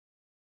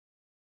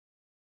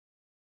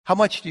How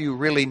much do you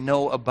really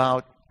know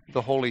about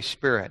the Holy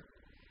Spirit?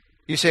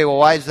 You say, well,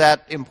 why is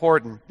that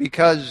important?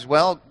 Because,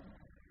 well,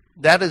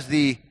 that is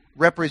the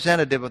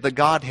representative of the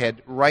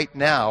Godhead right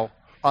now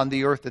on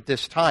the earth at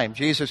this time.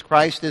 Jesus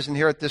Christ isn't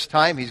here at this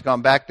time. He's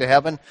gone back to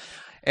heaven.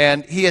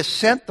 And He has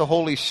sent the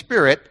Holy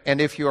Spirit, and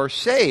if you are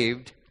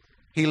saved,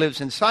 He lives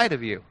inside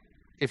of you.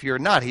 If you're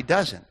not, He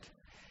doesn't.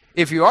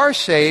 If you are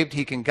saved,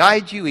 He can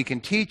guide you, He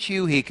can teach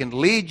you, He can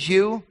lead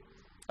you,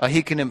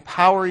 He can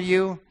empower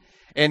you,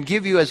 and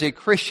give you as a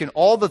Christian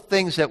all the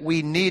things that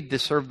we need to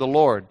serve the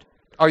Lord.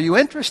 Are you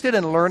interested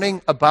in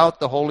learning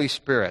about the Holy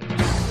Spirit?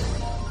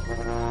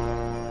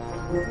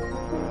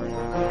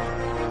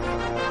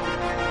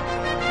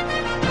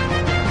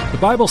 The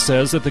Bible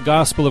says that the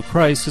gospel of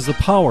Christ is the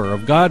power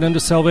of God unto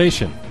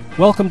salvation.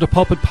 Welcome to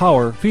Pulpit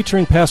Power,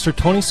 featuring Pastor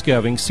Tony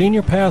Skeving,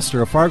 Senior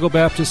Pastor of Fargo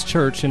Baptist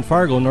Church in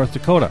Fargo, North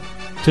Dakota.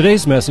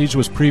 Today's message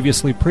was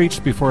previously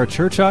preached before a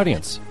church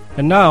audience.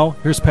 And now,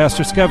 here's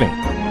Pastor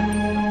Skeving.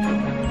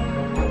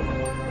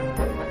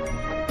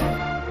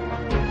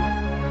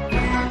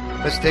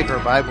 Let's take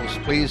our Bibles,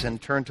 please, and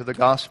turn to the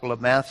Gospel of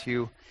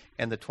Matthew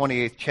and the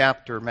 28th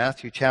chapter,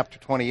 Matthew chapter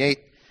 28.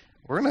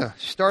 We're going to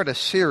start a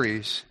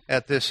series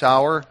at this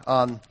hour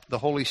on the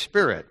Holy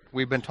Spirit.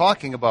 We've been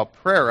talking about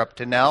prayer up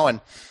to now, and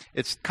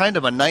it's kind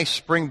of a nice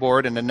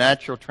springboard and a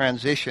natural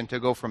transition to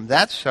go from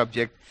that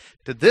subject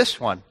to this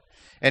one.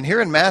 And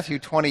here in Matthew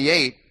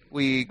 28,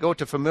 we go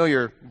to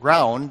familiar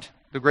ground,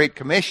 the Great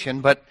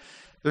Commission, but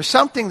there's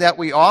something that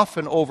we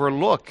often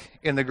overlook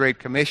in the Great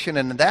Commission,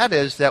 and that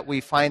is that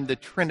we find the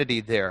Trinity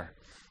there.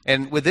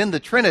 And within the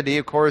Trinity,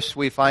 of course,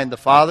 we find the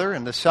Father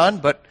and the Son,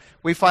 but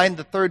we find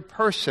the third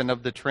person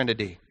of the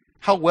Trinity.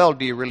 How well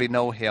do you really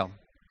know Him?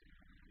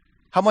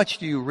 How much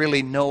do you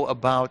really know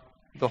about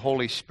the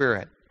Holy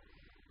Spirit?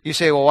 You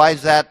say, well, why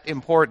is that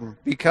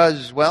important?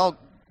 Because, well,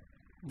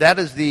 that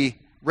is the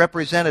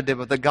representative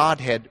of the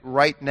Godhead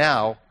right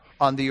now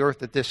on the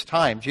earth at this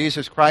time.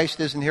 Jesus Christ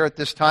isn't here at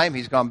this time.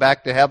 He's gone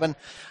back to heaven.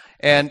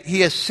 And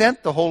He has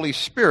sent the Holy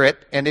Spirit,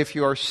 and if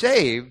you are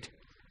saved,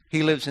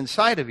 He lives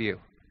inside of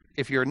you.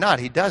 If you're not,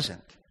 He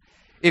doesn't.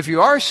 If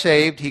you are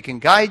saved, He can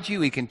guide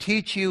you, He can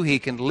teach you, He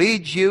can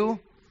lead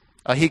you,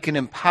 He can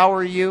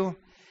empower you,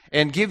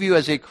 and give you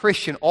as a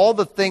Christian all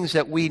the things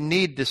that we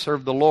need to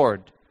serve the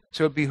Lord.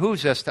 So it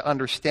behooves us to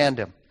understand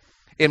Him.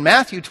 In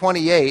Matthew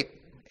 28,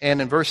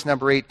 and in verse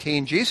number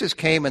 18, Jesus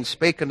came and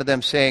spake unto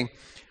them, saying,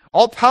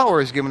 all power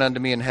is given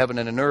unto me in heaven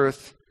and in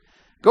earth.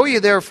 Go ye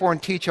therefore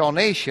and teach all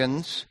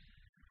nations,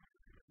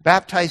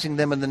 baptizing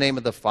them in the name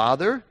of the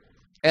Father,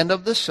 and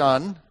of the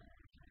Son,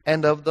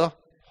 and of the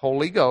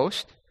Holy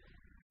Ghost,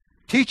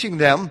 teaching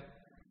them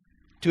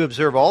to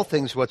observe all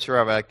things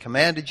whatsoever I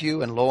commanded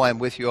you, and lo, I am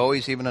with you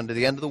always, even unto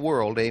the end of the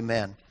world.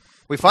 Amen.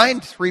 We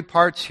find three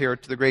parts here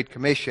to the Great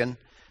Commission.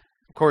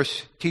 Of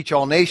course, teach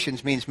all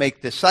nations means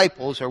make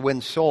disciples or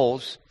win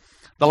souls.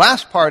 The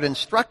last part,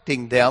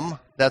 instructing them,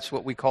 that's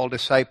what we call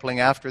discipling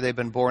after they've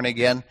been born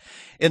again.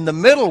 In the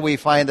middle, we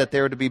find that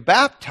they're to be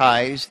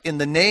baptized in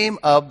the name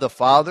of the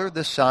Father,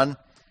 the Son,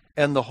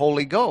 and the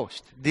Holy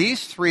Ghost.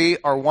 These three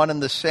are one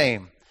and the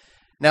same.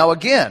 Now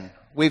again,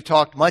 we've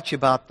talked much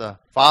about the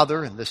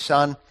Father and the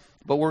Son,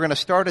 but we're going to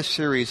start a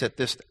series at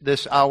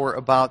this hour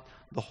about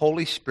the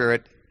Holy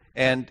Spirit,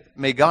 and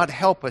may God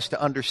help us to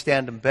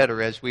understand Him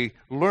better as we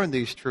learn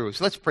these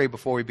truths. Let's pray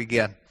before we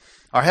begin.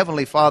 Our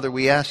Heavenly Father,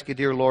 we ask you,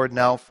 dear Lord,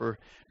 now for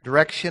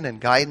direction and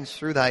guidance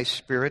through Thy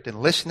Spirit and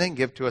listening.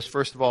 Give to us,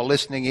 first of all,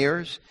 listening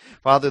ears.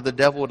 Father, the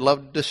devil would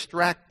love to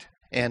distract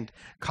and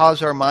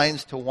cause our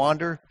minds to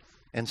wander,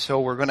 and so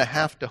we're going to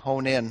have to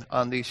hone in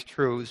on these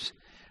truths.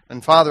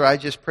 And Father, I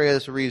just pray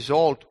as a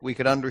result we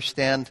could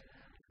understand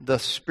the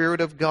Spirit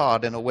of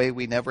God in a way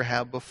we never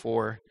have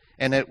before,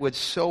 and it would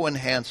so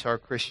enhance our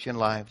Christian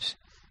lives.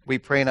 We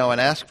pray now and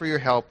ask for your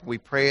help. We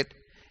pray it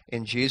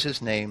in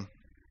Jesus' name.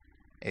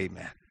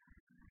 Amen.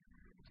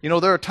 You know,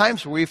 there are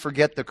times where we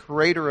forget the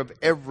creator of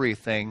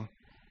everything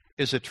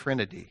is a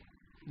Trinity.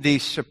 The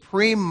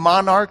supreme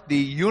monarch, the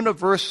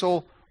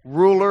universal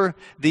ruler,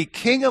 the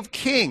King of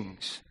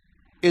Kings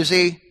is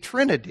a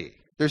Trinity.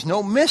 There's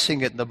no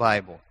missing it in the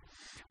Bible.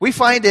 We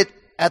find it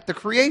at the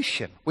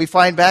creation. We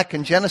find back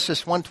in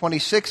Genesis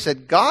 1:26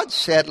 that God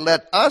said,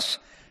 let us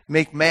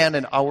make man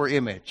in our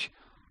image.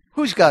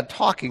 Who's God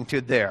talking to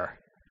there?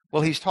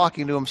 Well, He's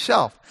talking to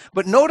Himself.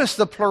 But notice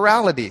the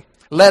plurality.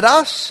 Let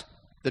us,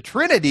 the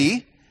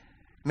Trinity,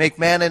 make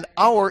man in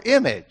our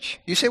image.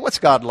 You say, what's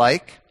God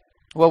like?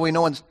 Well, we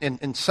know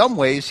in some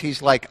ways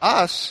He's like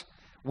us.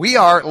 We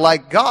are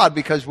like God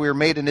because we are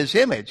made in His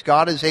image.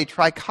 God is a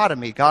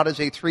trichotomy. God is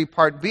a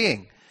three-part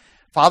being.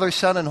 Father,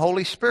 Son, and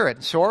Holy Spirit.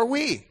 And so are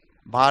we.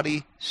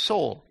 Body,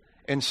 soul,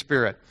 and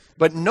spirit.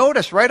 But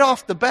notice right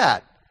off the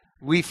bat,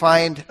 we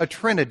find a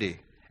Trinity.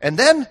 And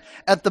then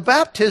at the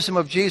baptism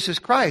of Jesus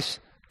Christ,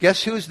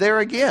 guess who's there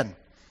again?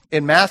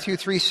 In Matthew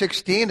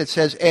 3:16, it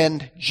says,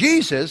 and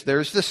Jesus,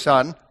 there's the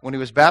Son, when He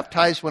was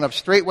baptized, went up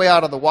straightway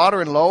out of the water,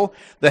 and lo,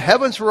 the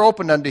heavens were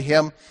opened unto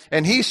Him,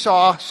 and He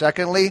saw,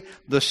 secondly,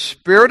 the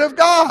Spirit of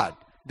God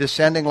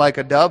descending like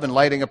a dove and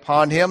lighting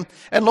upon him.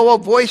 And lo, a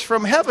voice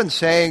from heaven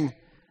saying,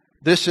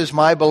 "This is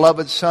my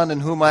beloved Son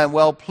in whom I am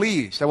well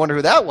pleased." I wonder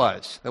who that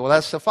was. Well,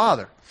 that's the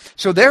Father.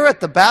 So there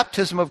at the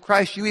baptism of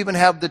Christ, you even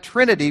have the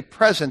Trinity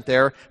present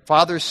there,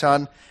 Father,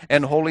 Son,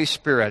 and Holy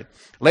Spirit.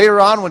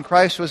 Later on, when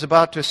Christ was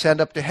about to ascend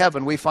up to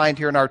heaven, we find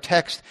here in our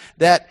text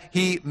that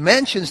he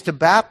mentions to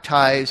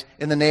baptize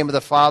in the name of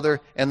the Father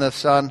and the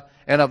Son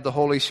and of the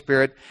Holy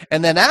Spirit.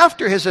 And then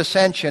after his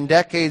ascension,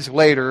 decades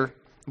later,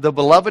 the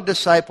beloved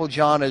disciple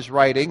John is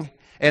writing,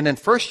 and in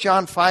 1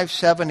 John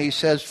 5:7 he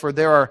says, "For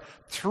there are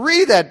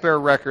three that bear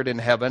record in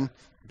heaven,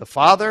 the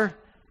Father,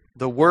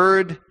 the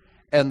Word,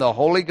 and the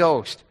Holy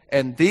Ghost.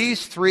 And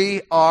these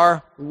three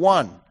are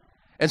one."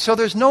 And so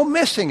there's no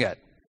missing it.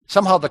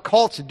 Somehow the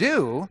cults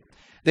do.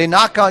 They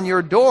knock on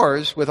your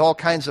doors with all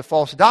kinds of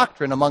false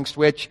doctrine, amongst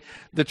which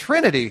the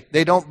Trinity,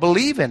 they don't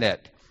believe in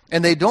it.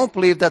 And they don't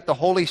believe that the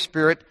Holy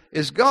Spirit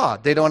is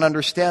God. They don't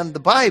understand the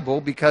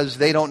Bible because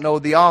they don't know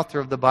the author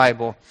of the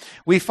Bible.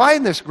 We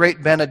find this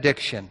great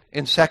benediction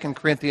in 2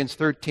 Corinthians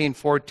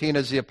 13:14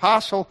 as the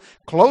apostle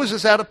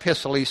closes that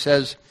epistle. He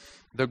says,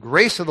 "The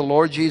grace of the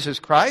Lord Jesus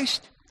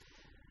Christ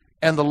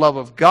and the love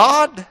of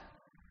God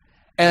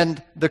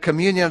and the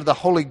communion of the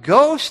Holy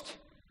Ghost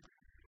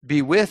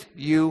be with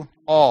you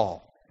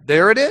all."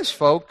 There it is,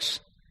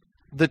 folks.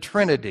 The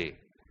Trinity.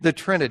 The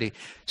Trinity.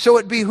 So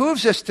it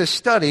behooves us to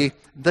study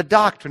the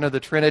doctrine of the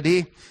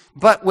Trinity,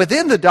 but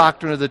within the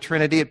doctrine of the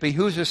Trinity, it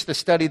behooves us to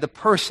study the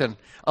person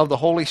of the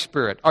Holy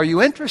Spirit. Are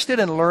you interested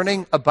in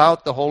learning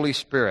about the Holy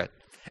Spirit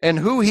and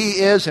who he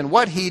is and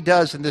what he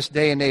does in this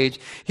day and age?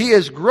 He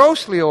is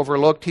grossly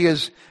overlooked. He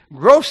is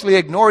grossly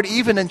ignored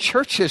even in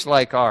churches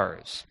like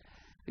ours.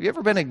 Have you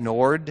ever been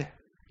ignored?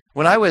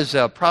 When I was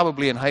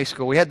probably in high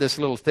school, we had this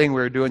little thing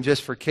we were doing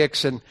just for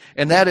kicks, and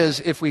that is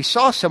if we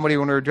saw somebody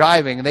when we were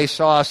driving and they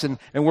saw us and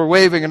we're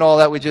waving and all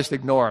that, we'd just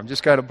ignore them,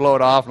 just kind of blow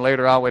it off, and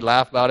later on we'd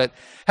laugh about it.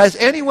 Has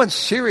anyone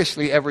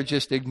seriously ever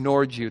just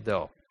ignored you,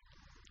 though?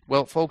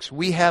 Well, folks,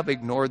 we have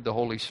ignored the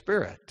Holy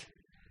Spirit.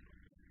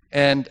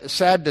 And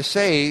sad to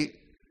say,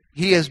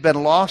 he has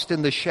been lost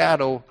in the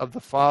shadow of the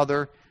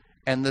Father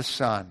and the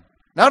Son.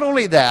 Not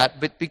only that,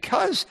 but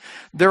because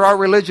there are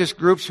religious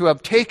groups who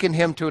have taken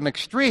him to an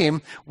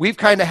extreme, we've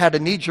kind of had a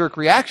knee-jerk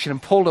reaction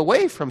and pulled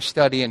away from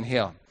studying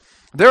him.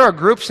 There are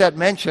groups that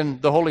mention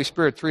the Holy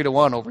Spirit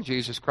 3-1 over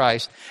Jesus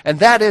Christ, and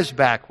that is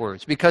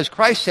backwards, because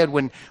Christ said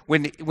when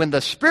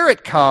the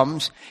Spirit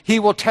comes, he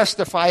will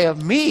testify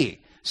of me.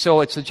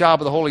 So it's the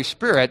job of the Holy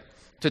Spirit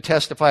to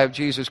testify of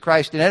Jesus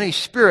Christ. And any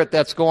spirit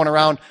that's going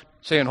around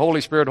saying, "Holy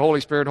Spirit,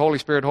 Holy Spirit, Holy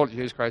Spirit, Holy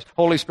Jesus Christ,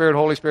 Holy Spirit,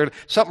 Holy Spirit,"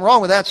 something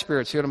wrong with that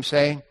spirit, see what I'm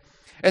saying?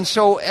 And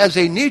so as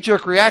a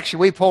knee-jerk reaction,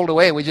 we pulled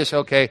away. We just,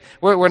 okay,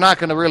 we're not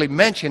going to really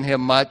mention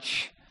him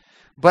much.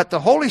 But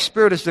the Holy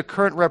Spirit is the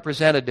current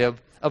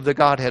representative of the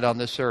Godhead on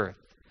this earth.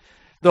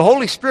 The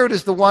Holy Spirit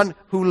is the one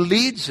who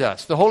leads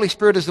us. The Holy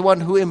Spirit is the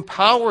one who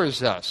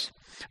empowers us.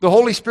 The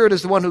Holy Spirit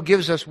is the one who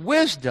gives us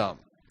wisdom,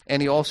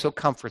 and he also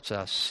comforts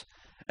us.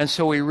 And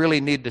so we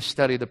really need to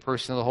study the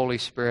person of the Holy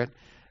Spirit.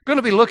 I'm going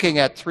to be looking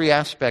at three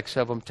aspects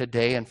of him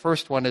today. And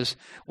first one is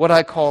what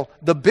I call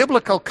the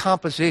biblical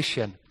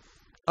composition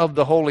of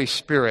the Holy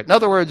Spirit. In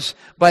other words,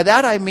 by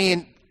that I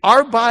mean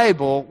our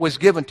Bible was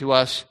given to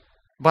us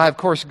by, of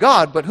course,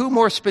 God, but who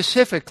more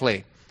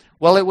specifically?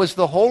 Well, it was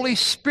the Holy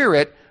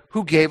Spirit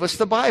who gave us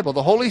the Bible,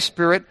 the Holy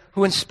Spirit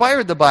who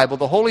inspired the Bible,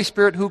 the Holy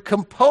Spirit who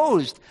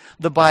composed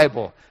the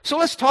Bible. So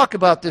let's talk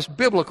about this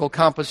biblical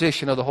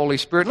composition of the Holy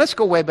Spirit. Let's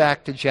go way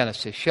back to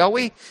Genesis, shall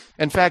we?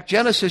 In fact,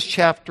 Genesis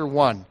chapter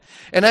 1.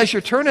 And as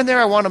you're turning there,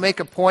 I want to make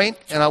a point,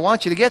 and I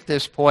want you to get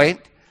this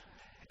point.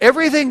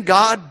 Everything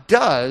God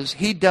does,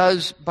 he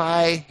does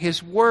by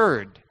his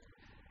word.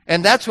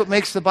 And that's what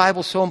makes the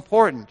Bible so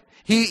important.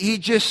 He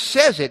just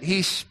says it.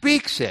 He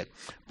speaks it.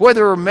 Boy,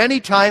 there were many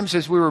times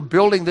as we were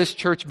building this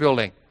church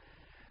building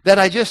that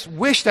I just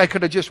wished I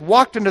could have just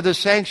walked into the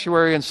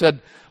sanctuary and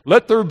said,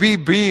 "Let there be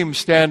beams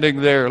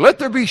standing there. Let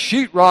there be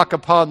sheetrock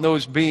upon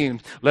those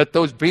beams. Let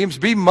those beams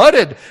be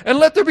mudded. And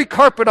let there be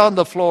carpet on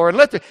the floor." And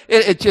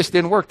it just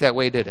didn't work that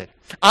way, did it?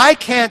 I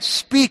can't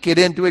speak it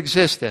into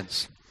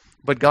existence,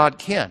 but God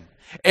can.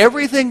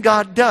 Everything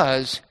God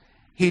does,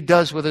 he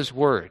does with his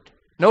word.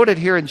 Note it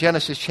here in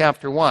Genesis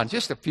chapter 1,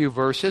 just a few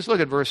verses. Look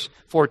at verse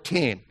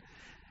 14.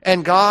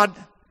 And God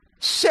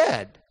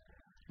said,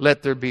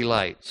 "Let there be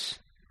lights."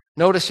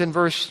 Notice in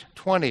verse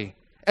 20,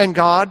 and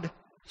God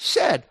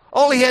said.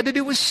 All he had to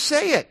do was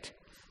say it.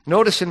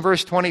 Notice in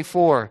verse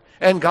 24,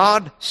 and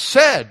God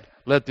said,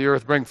 "Let the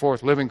earth bring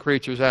forth living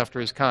creatures after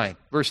his kind."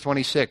 Verse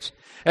 26,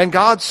 and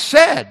God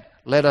said,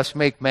 "Let us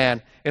make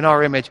man in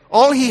our image."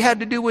 All he had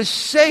to do was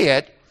say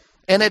it,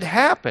 and it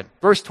happened.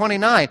 Verse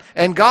 29,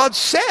 and God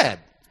said.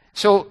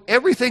 So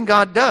everything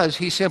God does,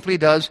 he simply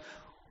does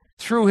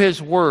through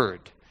his word.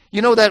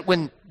 You know that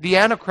when the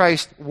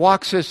Antichrist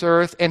walks this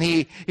earth and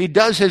he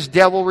does his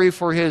devilry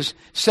for his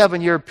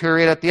 7-year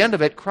period, at the end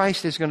of it,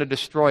 Christ is going to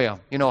destroy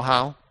him. You know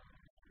how?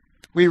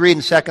 We read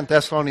in 2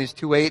 Thessalonians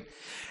 2:8,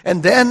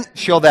 and then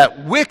shall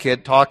that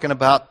wicked, talking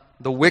about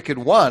the wicked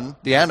one,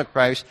 the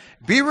Antichrist,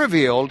 be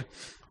revealed,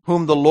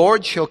 whom the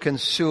Lord shall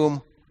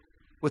consume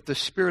with the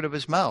spirit of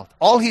his mouth.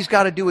 All he's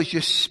got to do is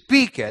just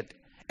speak it,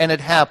 and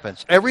it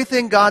happens.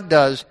 Everything God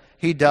does,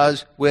 he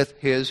does with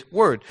his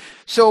word.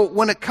 So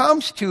when it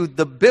comes to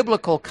the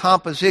biblical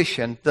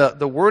composition,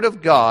 the word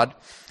of God,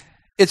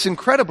 it's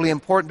incredibly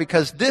important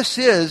because this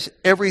is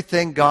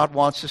everything God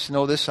wants us to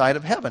know this side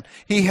of heaven.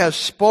 He has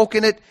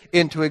spoken it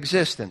into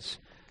existence.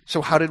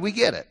 So how did we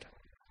get it?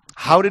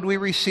 How did we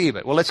receive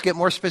it? Well, let's get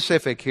more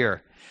specific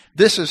here.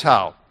 This is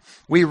how.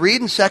 We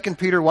read in 2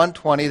 Peter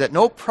 1:20 that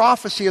no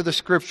prophecy of the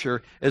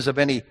Scripture is of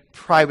any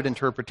private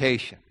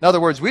interpretation. In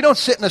other words, we don't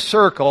sit in a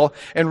circle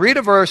and read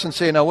a verse and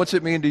say, now, what's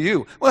it mean to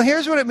you? Well,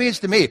 here's what it means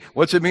to me.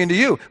 What's it mean to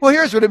you? Well,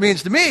 here's what it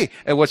means to me.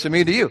 And what's it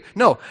mean to you?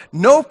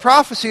 No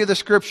prophecy of the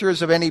Scripture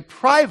is of any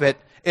private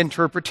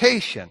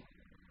interpretation.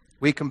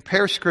 We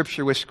compare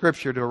Scripture with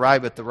Scripture to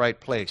arrive at the right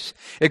place.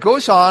 It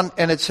goes on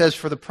and it says,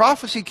 for the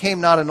prophecy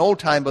came not in old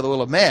time by the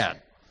will of man.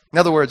 In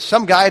other words,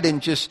 some guy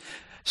didn't just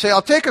say,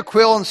 I'll take a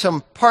quill and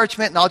some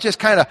parchment and I'll just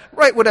kind of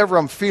write whatever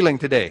I'm feeling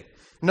today.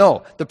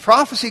 No, the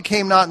prophecy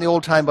came not in the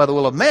old time by the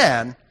will of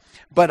man,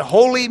 but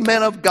holy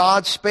men of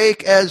God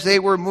spake as they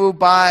were moved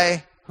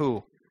by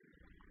who?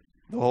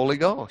 The Holy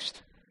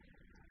Ghost.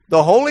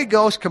 The Holy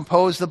Ghost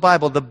composed the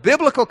Bible. The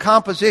biblical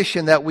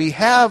composition that we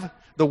have,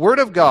 the Word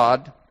of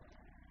God,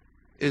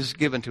 is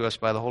given to us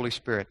by the Holy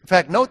Spirit. In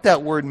fact, note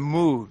that word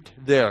moved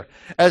there.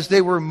 As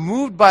they were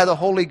moved by the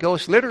Holy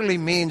Ghost literally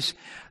means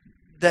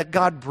that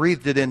God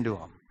breathed it into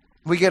them.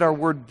 We get our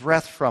word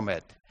breath from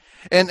it.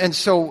 And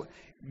so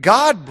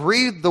God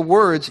breathed the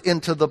words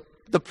into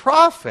the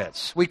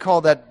prophets. We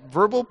call that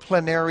verbal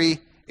plenary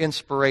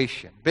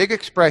inspiration. Big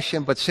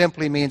expression, but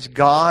simply means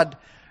God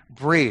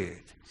breathed.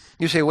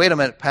 You say, wait a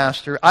minute,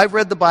 Pastor. I've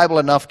read the Bible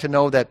enough to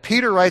know that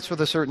Peter writes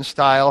with a certain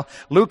style.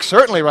 Luke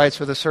certainly writes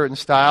with a certain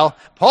style.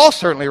 Paul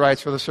certainly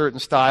writes with a certain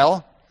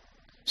style.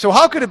 So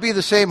how could it be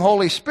the same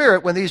Holy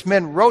Spirit when these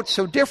men wrote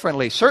so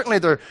differently? Certainly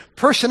their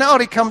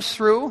personality comes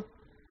through.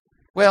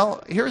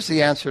 Well, here's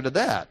the answer to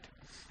that.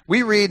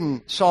 We read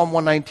in Psalm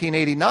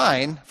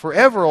 119:89,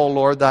 forever, O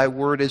Lord, thy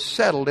word is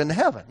settled in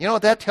heaven. You know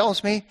what that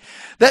tells me?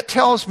 That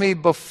tells me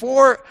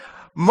before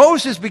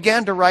Moses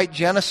began to write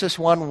Genesis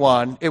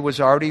 1:1, it was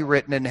already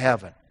written in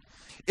heaven.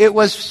 It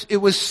was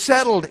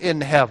settled in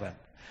heaven.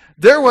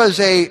 There was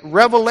a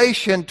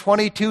Revelation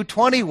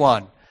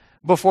 22:21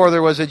 before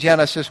there was a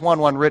Genesis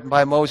 1:1 written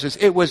by Moses.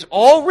 It was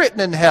all written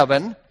in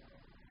heaven,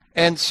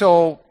 and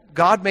so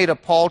God made a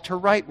Paul to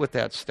write with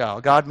that style.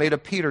 God made a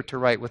Peter to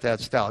write with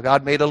that style.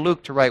 God made a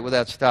Luke to write with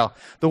that style.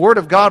 The Word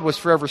of God was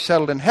forever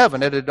settled in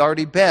heaven. It had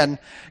already been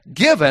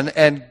given,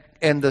 and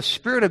the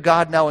Spirit of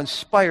God now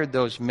inspired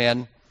those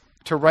men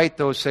to write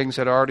those things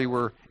that already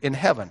were in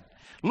heaven.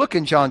 Look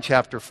in John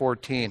chapter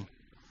 14.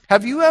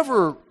 Have you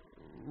ever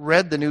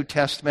read the New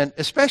Testament,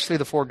 especially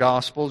the four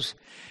Gospels,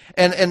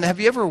 and have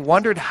you ever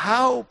wondered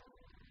how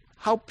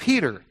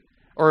Peter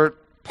or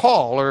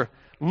Paul or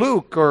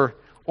Luke or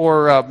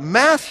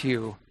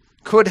Matthew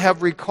could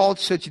have recalled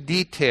such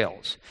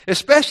details,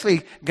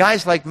 especially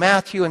guys like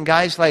Matthew and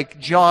guys like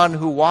John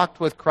who walked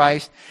with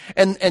Christ.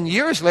 And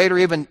years later,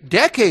 even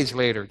decades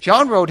later,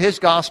 John wrote his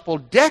gospel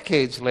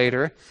decades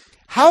later.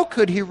 How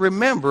could he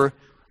remember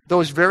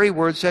those very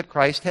words that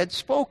Christ had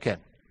spoken?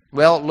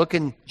 Well, look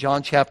in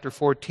John chapter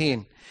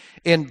 14.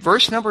 In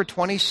verse number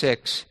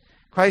 26,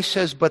 Christ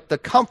says, but the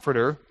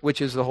Comforter,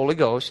 which is the Holy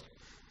Ghost,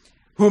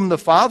 whom the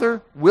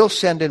Father will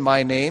send in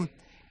my name,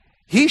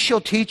 he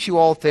shall teach you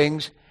all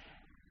things,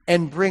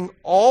 and bring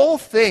all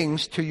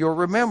things to your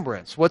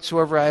remembrance,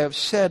 whatsoever I have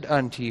said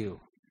unto you.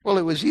 Well,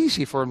 it was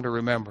easy for them to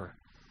remember.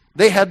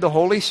 They had the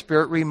Holy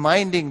Spirit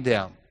reminding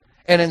them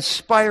and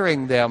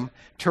inspiring them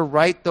to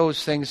write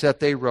those things that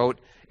they wrote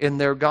in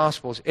their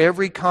Gospels.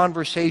 Every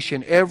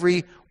conversation,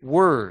 every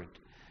word.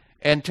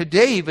 And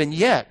today, even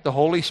yet, the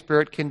Holy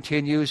Spirit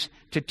continues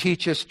to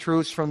teach us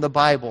truths from the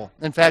Bible.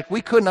 In fact,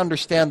 we couldn't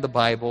understand the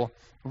Bible,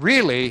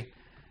 really,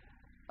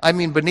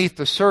 beneath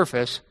the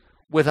surface,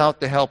 without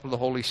the help of the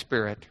Holy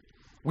Spirit.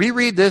 We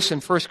read this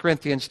in 1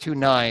 Corinthians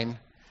 2:9,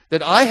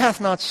 that eye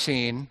hath not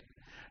seen,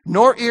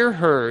 nor ear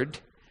heard,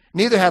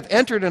 neither hath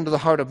entered into the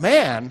heart of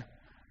man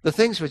the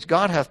things which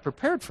God hath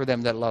prepared for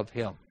them that love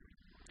him.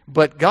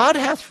 But God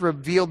hath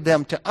revealed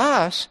them to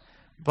us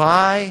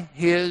by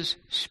his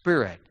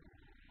Spirit.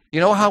 You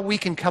know how we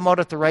can come out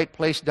at the right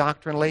place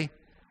doctrinally?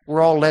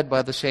 We're all led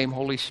by the same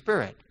Holy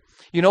Spirit.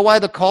 You know why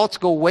the cults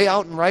go way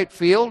out in right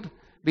field?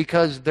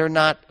 Because they're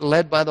not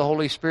led by the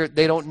Holy Spirit.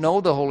 They don't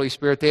know the Holy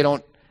Spirit. They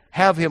don't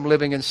have him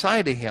living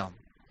inside of him.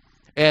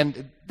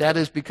 And that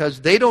is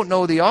because they don't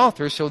know the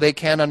author, so they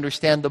can't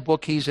understand the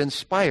book he's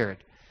inspired.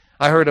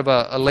 I heard of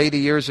a lady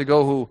years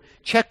ago who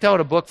checked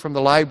out a book from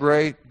the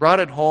library, brought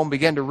it home,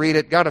 began to read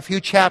it, got a few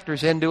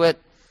chapters into it,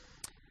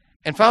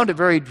 and found it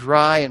very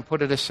dry and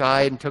put it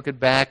aside and took it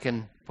back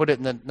and put it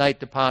in the night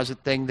deposit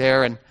thing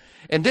there and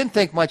didn't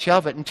think much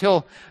of it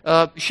until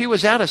she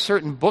was at a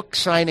certain book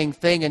signing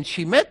thing and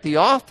she met the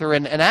author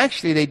and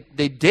actually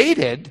they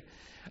dated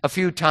a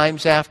few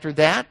times after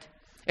that.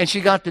 And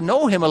she got to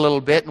know him a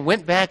little bit and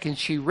went back and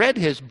she read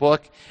his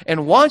book.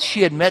 And once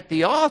she had met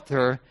the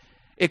author,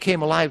 it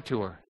came alive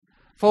to her.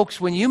 Folks,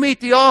 when you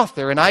meet the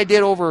author, and I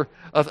did over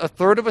a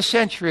third of a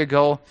century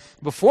ago,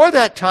 before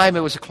that time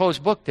it was a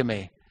closed book to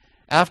me.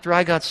 After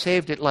I got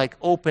saved, it like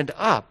opened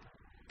up.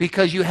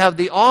 Because you have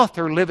the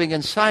author living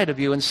inside of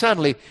you, and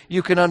suddenly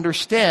you can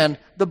understand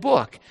the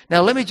book.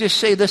 Now let me just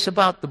say this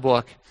about the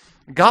book.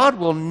 God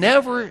will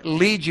never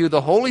lead you,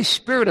 the Holy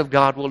Spirit of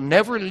God will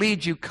never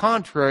lead you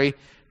contrary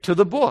to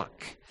the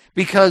book.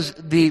 Because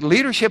the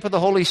leadership of the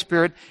Holy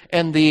Spirit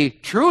and the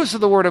truths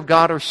of the Word of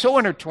God are so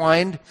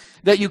intertwined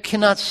that you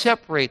cannot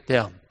separate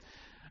them.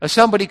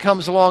 Somebody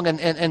comes along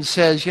and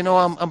says,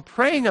 I'm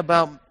praying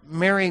about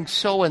marrying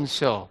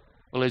so-and-so.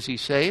 Well, is he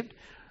saved?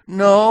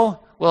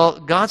 No. Well,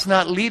 God's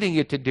not leading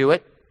you to do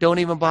it. Don't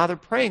even bother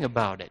praying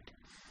about it.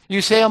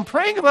 You say, I'm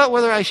praying about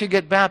whether I should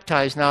get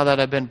baptized now that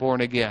I've been born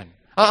again.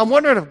 I'm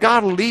wondering if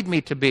God will lead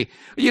me to be.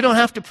 You don't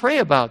have to pray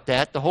about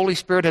that. The Holy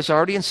Spirit has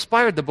already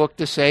inspired the book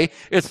to say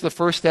it's the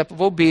first step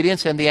of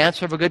obedience and the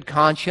answer of a good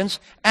conscience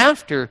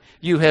after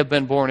you have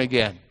been born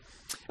again.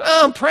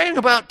 I'm praying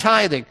about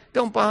tithing.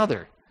 Don't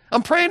bother.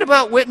 I'm praying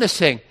about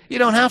witnessing. You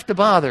don't have to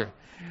bother.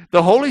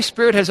 The Holy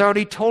Spirit has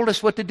already told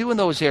us what to do in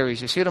those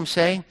areas. You see what I'm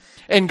saying?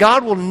 And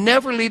God will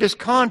never lead us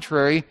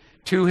contrary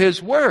to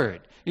His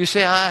Word. You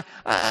say,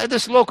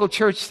 this local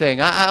church thing,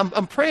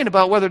 I'm praying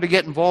about whether to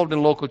get involved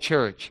in local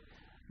church.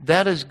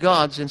 That is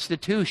God's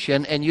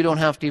institution, and you don't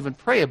have to even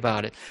pray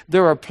about it.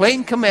 There are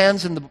plain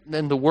commands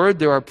in the Word.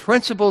 There are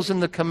principles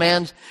in the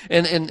commands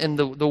in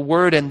the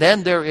Word, and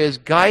then there is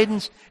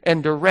guidance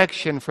and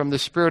direction from the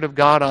Spirit of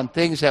God on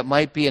things that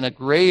might be in a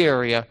gray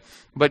area.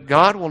 But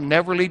God will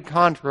never lead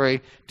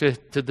contrary to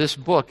this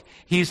book.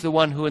 He's the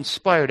one who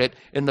inspired it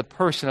in the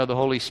person of the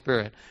Holy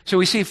Spirit. So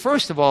we see,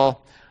 first of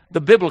all,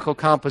 the biblical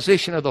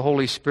composition of the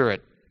Holy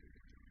Spirit.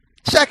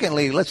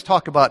 Secondly, let's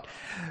talk about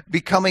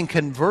becoming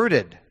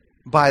converted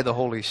by the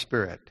Holy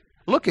Spirit.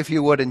 Look, if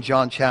you would, in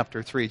John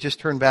chapter 3. Just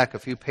turn back a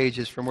few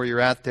pages from where you're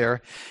at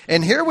there.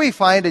 And here we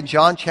find in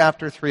John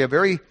chapter 3 a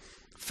very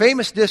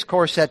famous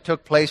discourse that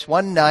took place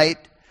one night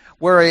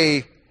where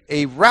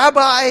a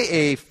rabbi,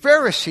 a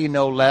Pharisee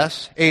no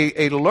less,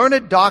 a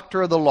learned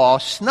doctor of the law,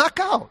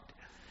 snuck out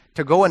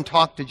to go and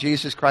talk to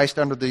Jesus Christ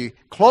under the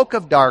cloak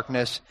of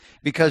darkness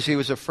because he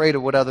was afraid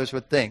of what others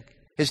would think.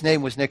 His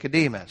name was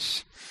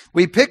Nicodemus.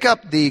 We pick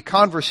up the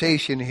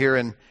conversation here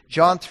in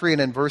John 3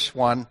 and in verse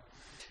 1.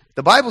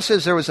 The Bible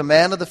says there was a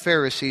man of the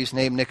Pharisees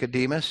named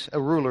Nicodemus,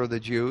 a ruler of the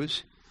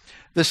Jews.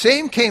 The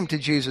same came to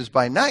Jesus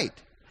by night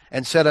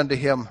and said unto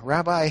him,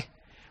 Rabbi,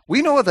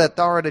 we know that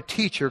thou art a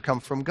teacher come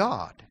from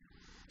God.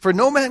 For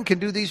no man can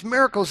do these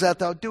miracles that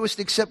thou doest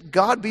except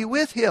God be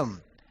with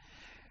him.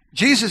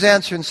 Jesus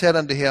answered and said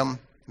unto him,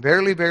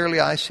 Verily,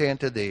 verily, I say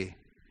unto thee,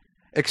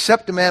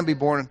 except a man be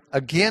born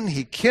again,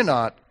 he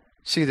cannot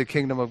see the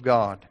kingdom of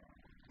God.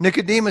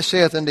 Nicodemus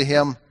saith unto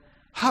him,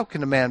 How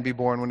can a man be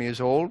born when he is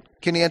old?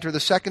 Can he enter the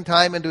second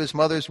time into his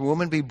mother's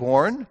womb and be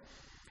born?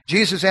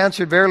 Jesus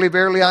answered, Verily,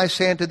 verily, I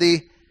say unto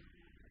thee,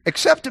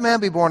 except a man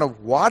be born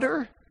of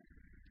water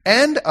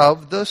and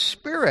of the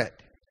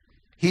Spirit,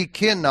 he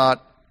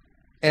cannot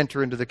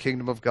enter into the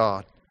kingdom of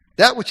God.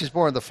 That which is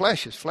born of the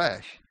flesh is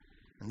flesh,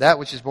 and that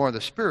which is born of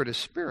the Spirit is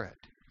spirit.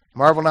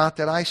 Marvel not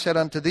that I said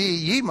unto thee,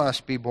 ye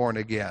must be born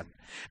again.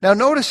 Now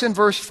notice in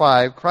verse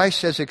 5, Christ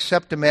says,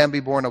 except a man be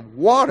born of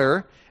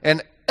water,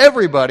 and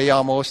everybody,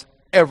 almost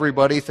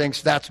everybody,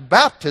 thinks that's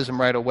baptism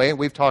right away, and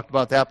we've talked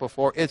about that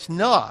before. It's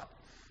not.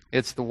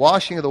 It's the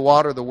washing of the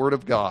water, the Word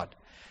of God.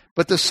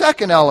 But the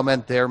second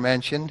element there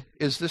mentioned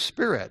is the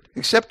Spirit.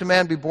 Except a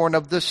man be born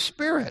of the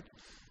Spirit,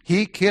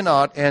 he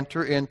cannot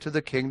enter into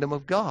the kingdom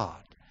of God.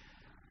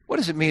 What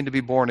does it mean to be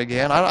born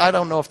again? I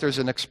don't know if there's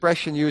an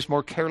expression used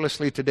more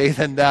carelessly today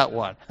than that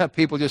one.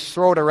 People just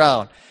throw it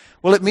around.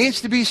 Well, it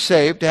means to be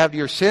saved, to have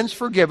your sins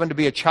forgiven, to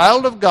be a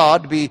child of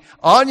God, to be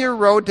on your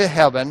road to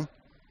heaven.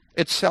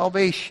 It's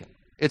salvation.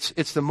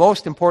 It's the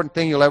most important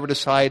thing you'll ever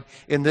decide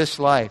in this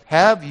life.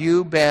 Have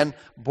you been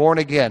born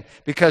again?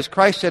 Because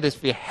Christ said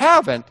if you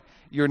haven't,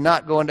 you're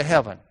not going to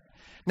heaven.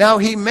 Now,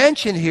 he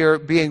mentioned here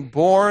being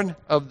born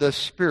of the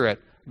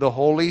Spirit, the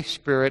Holy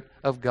Spirit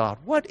of God.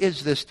 What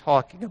is this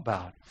talking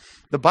about?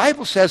 The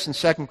Bible says in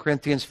 2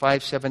 Corinthians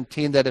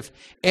 5:17 that if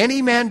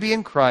any man be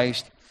in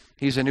Christ,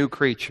 he's a new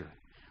creature.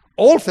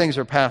 Old things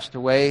are passed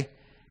away.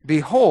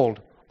 Behold,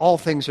 all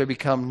things are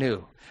become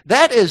new.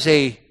 That is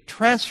a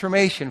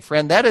transformation,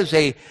 friend. That is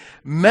a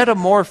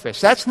metamorphosis.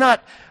 That's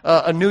not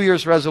a New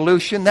Year's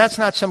resolution. That's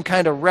not some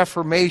kind of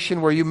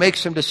reformation where you make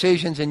some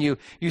decisions and you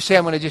say,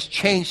 I'm going to just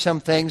change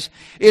some things.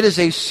 It is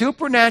a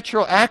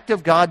supernatural act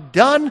of God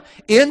done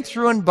in,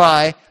 through, and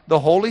by the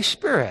Holy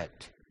Spirit.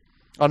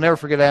 I'll never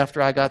forget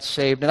after I got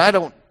saved, and I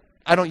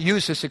don't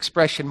use this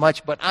expression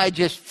much, but I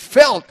just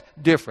felt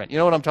different. You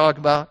know what I'm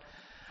talking about?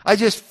 I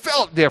just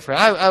felt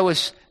different. I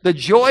was, the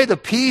joy, the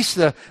peace,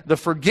 the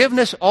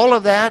forgiveness, all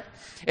of that.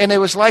 And it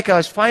was like I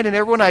was finding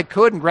everyone I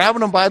could and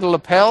grabbing them by the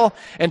lapel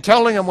and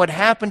telling them what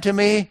happened to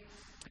me.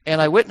 And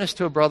I witnessed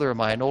to a brother of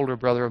mine, an older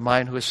brother of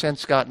mine, who has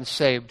since gotten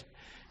saved.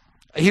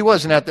 He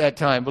wasn't at that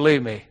time,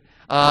 believe me.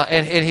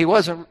 And he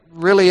wasn't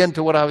really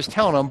into what I was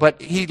telling him,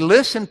 but he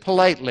listened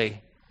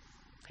politely.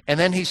 And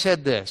then he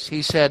said this.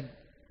 He said,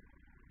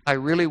 I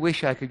really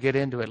wish I could get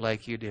into it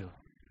like you do.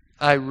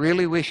 I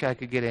really wish I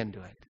could get into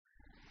it.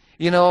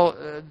 You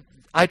know,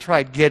 I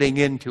tried getting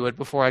into it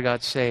before I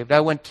got saved.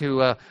 I went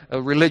to a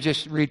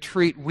religious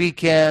retreat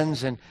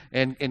weekends and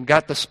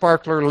got the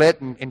sparkler lit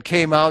and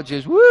came out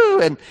just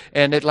woo, and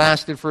it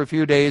lasted for a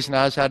few days, and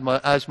I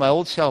was my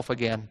old self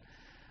again.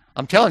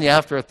 I'm telling you,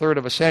 after a third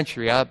of a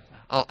century,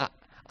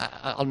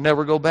 I'll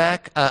never go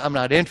back. I'm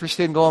not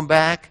interested in going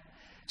back.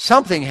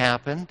 Something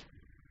happened.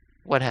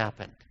 What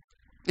happened?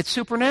 It's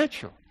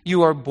supernatural.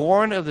 You are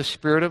born of the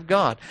Spirit of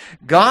God.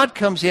 God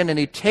comes in and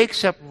He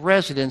takes up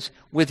residence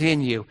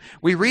within you.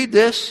 We read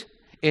this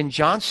in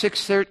John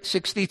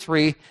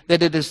 6:63,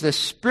 that it is the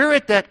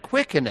Spirit that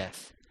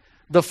quickeneth.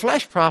 The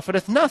flesh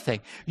profiteth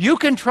nothing. You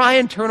can try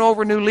and turn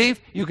over a new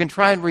leaf. You can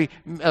try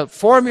and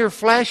form your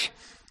flesh,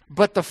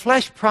 but the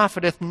flesh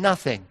profiteth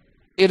nothing.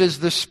 It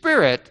is the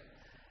Spirit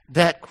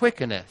that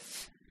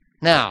quickeneth.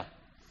 Now,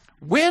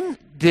 when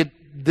did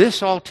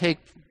this all take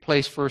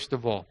place, first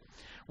of all?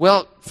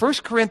 Well,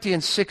 1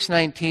 Corinthians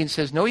 6:19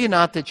 says, Know ye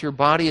not that your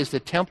body is the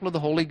temple of the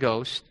Holy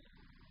Ghost,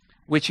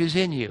 which is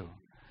in you?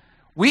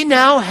 We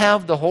now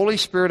have the Holy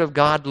Spirit of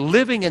God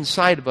living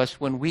inside of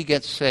us when we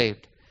get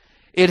saved.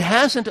 It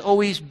hasn't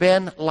always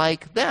been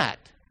like that.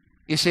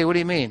 You say, what do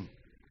you mean?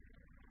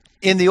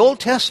 In the Old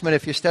Testament,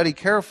 if you study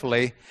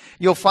carefully,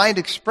 you'll find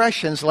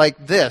expressions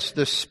like this.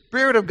 The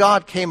Spirit of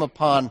God came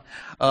upon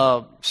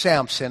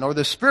Samson, or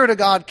the Spirit of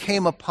God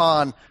came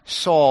upon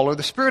Saul, or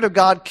the Spirit of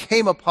God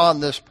came upon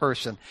this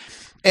person.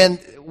 And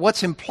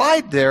what's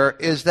implied there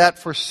is that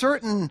for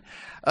certain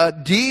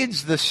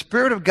deeds, the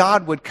Spirit of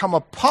God would come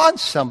upon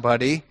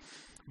somebody,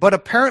 but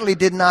apparently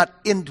did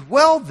not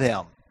indwell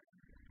them.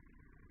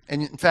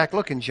 And in fact,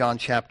 look in John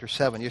chapter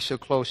 7. You're so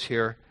close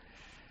here.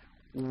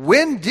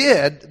 When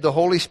did the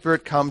Holy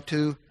Spirit come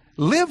to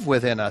live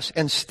within us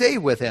and stay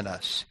within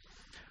us?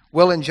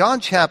 Well, in John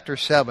chapter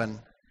 7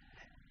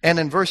 and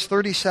in verse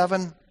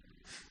 37,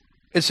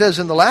 it says,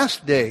 In the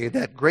last day,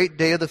 that great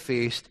day of the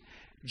feast,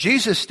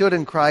 Jesus stood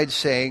and cried,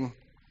 saying,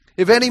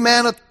 If any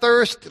man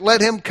athirst,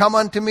 let him come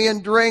unto me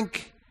and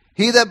drink.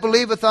 He that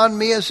believeth on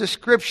me, as the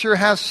Scripture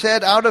hath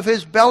said, out of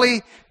his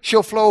belly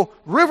shall flow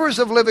rivers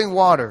of living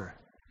water.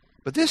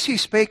 But this he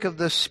spake of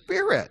the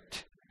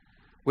Spirit,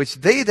 which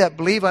they that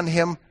believe on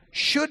him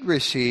should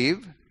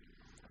receive,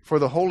 for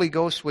the Holy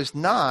Ghost was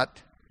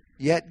not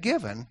yet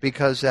given,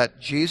 because that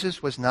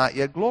Jesus was not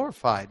yet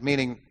glorified,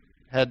 meaning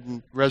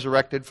hadn't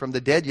resurrected from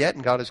the dead yet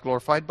and got his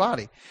glorified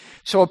body.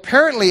 So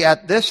apparently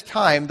at this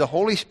time, the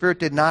Holy Spirit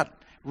did not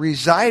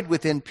reside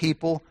within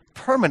people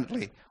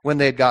permanently when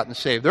they had gotten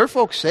saved. There are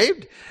folks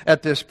saved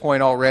at this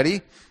point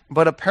already,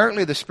 but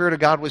apparently the Spirit of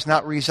God was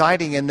not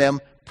residing in them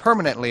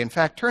permanently. In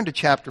fact, turn to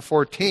chapter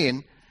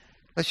 14.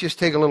 Let's just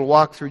take a little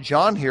walk through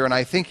John here, and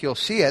I think you'll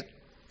see it.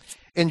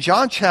 In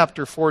John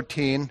chapter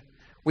 14,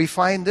 we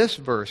find this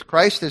verse.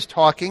 Christ is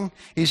talking.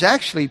 He's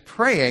actually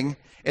praying,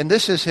 and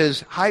this is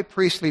his high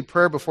priestly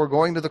prayer before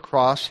going to the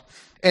cross.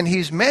 And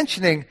he's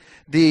mentioning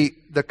the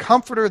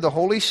Comforter, the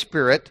Holy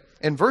Spirit.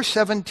 In verse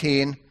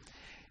 17,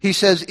 he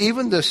says,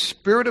 Even the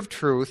Spirit of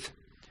truth,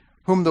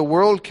 whom the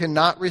world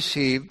cannot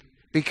receive,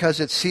 because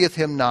it seeth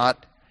him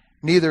not,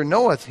 neither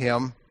knoweth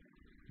him,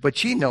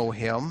 but ye know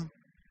him.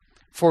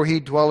 For he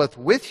dwelleth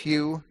with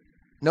you,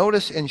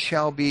 notice, and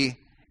shall be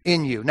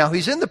in you. Now,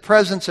 he's in the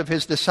presence of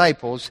his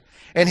disciples,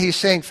 and he's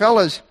saying,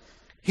 fellas,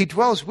 he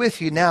dwells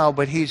with you now,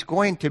 but he's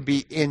going to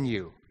be in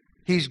you.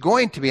 He's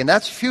going to be, and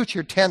that's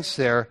future tense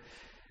there.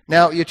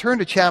 Now, you turn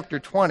to chapter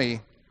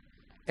 20,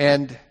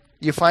 and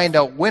you find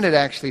out when it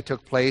actually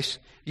took place.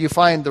 You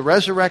find the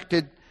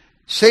resurrected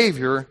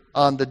Savior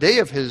on the day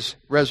of his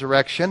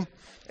resurrection.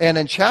 And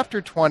in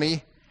chapter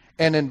 20,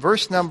 and in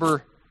verse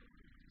number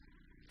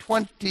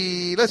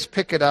 20, let's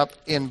pick it up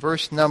in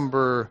verse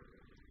number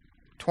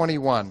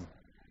 21.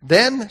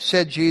 Then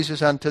said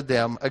Jesus unto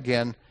them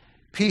again,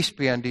 Peace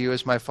be unto you,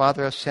 as my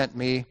Father hath sent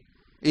me,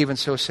 even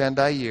so send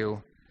I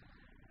you.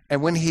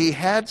 And when he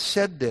had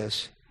said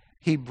this,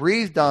 he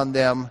breathed on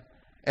them,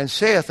 and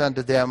saith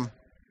unto them,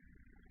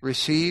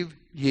 Receive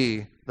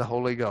ye the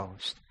Holy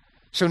Ghost.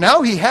 So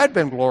now he had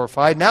been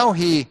glorified, now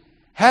he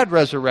had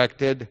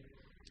resurrected,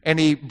 and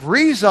he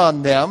breathes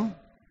on them.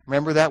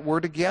 Remember that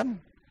word again?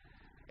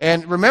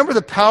 And remember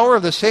the power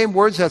of the same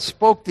words that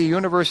spoke the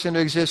universe into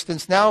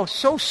existence now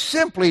so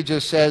simply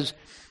just says,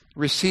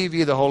 Receive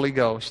ye the Holy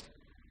Ghost.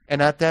 And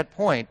at that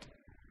point,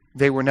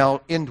 they were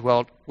now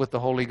indwelt with the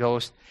Holy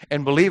Ghost.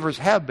 And believers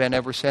have been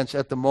ever since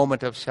at the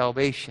moment of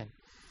salvation.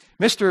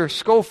 Mr.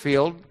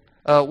 Schofield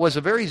was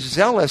a very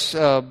zealous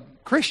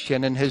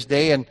Christian in his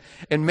day.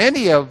 And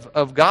many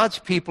of God's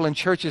people in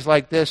churches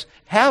like this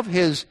have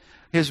his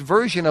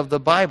version of the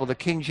Bible, the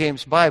King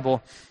James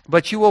Bible,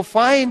 but you will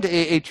find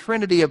a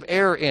trinity of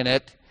error in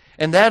it,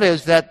 and that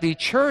is that the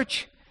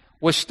church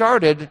was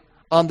started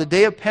on the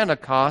day of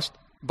Pentecost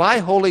by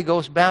Holy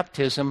Ghost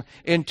baptism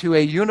into a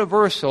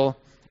universal,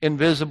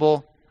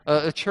 invisible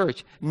a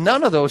church.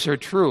 None of those are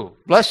true.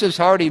 Bless his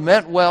heart, he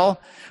meant well,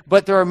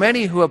 but there are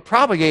many who have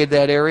propagated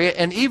that area,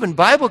 and even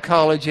Bible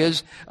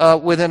colleges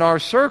within our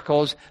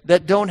circles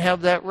that don't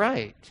have that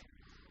right.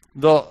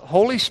 The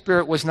Holy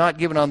Spirit was not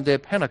given on the day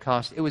of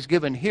Pentecost. It was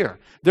given here.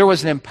 There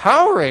was an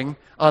empowering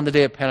on the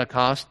day of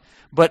Pentecost,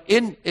 but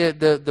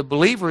the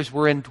believers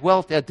were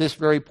indwelt at this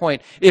very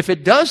point. If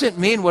it doesn't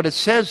mean what it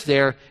says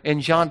there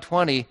in John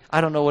 20,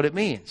 I don't know what it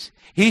means.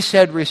 He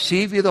said,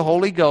 receive you the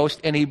Holy Ghost,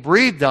 and he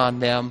breathed on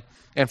them,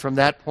 and from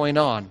that point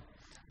on,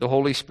 the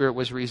Holy Spirit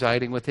was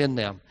residing within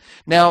them.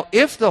 Now,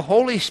 if the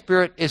Holy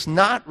Spirit is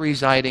not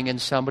residing in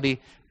somebody,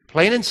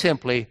 plain and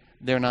simply,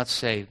 they're not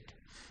saved.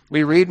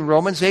 We read in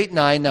Romans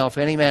 8:9, now if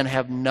any man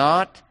have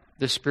not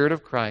the Spirit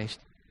of Christ,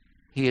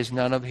 he is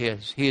none of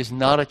his. He is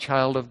not a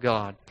child of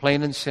God,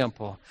 plain and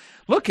simple.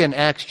 Look in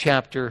Acts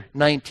chapter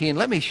 19.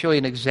 Let me show you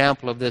an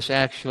example of this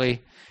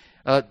actually.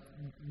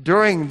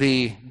 During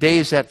the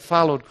days that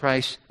followed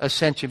Christ's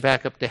ascension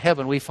back up to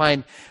heaven, we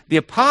find the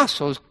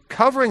apostles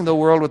covering the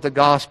world with the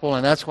gospel,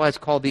 and that's why it's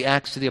called the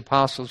Acts of the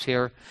Apostles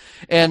here.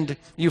 And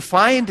you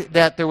find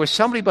that there was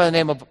somebody by the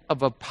name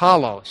of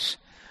Apollos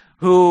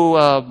who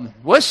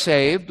was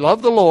saved,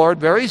 loved the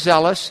Lord, very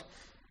zealous,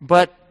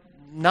 but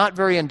not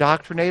very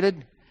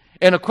indoctrinated.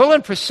 And Aquila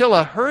and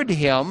Priscilla heard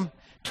him,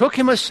 took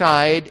him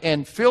aside,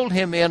 and filled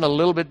him in a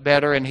little bit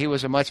better, and he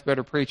was a much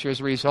better preacher as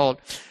a result.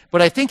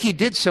 But I think he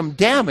did some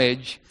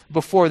damage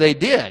before they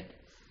did.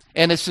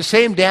 And it's the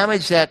same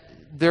damage that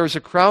there's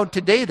a crowd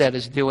today that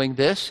is doing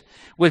this,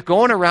 with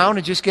going around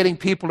and just getting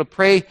people to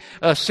pray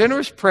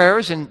sinners'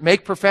 prayers and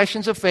make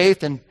professions of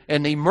faith and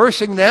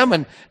immersing them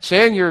and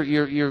saying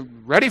you're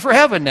ready for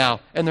heaven now,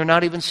 and they're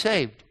not even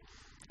saved.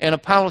 And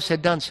Apollos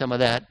had done some of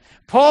that.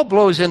 Paul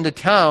blows into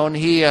town.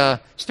 He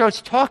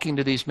starts talking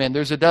to these men.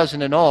 There's a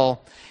dozen in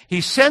all. He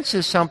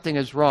senses something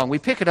is wrong. We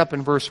pick it up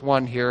in verse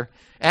 1 here.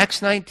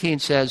 Acts 19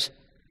 says,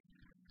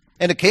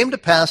 And it came to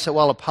pass that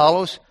while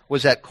Apollos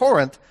was at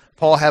Corinth,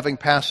 Paul, having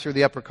passed through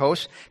the upper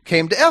coast,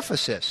 came to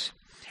Ephesus.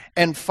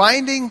 And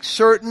finding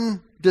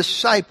certain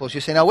disciples.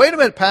 You say, now wait a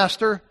minute,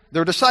 Pastor,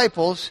 they're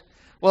disciples.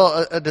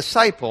 Well, a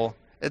disciple,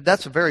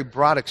 that's a very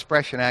broad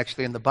expression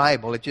actually in the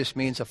Bible. It just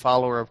means a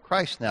follower of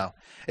Christ now.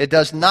 It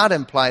does not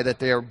imply that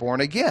they are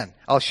born again.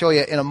 I'll show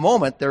you in a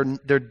moment,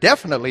 they're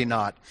definitely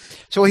not.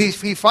 So he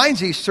finds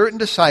these certain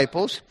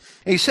disciples.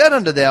 And he said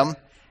unto them,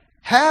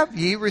 have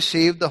ye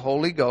received the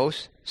Holy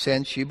Ghost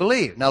since ye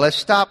believe? Now let's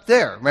stop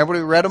there. Remember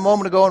we read a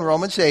moment ago in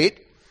Romans 8,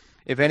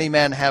 if any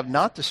man have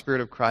not the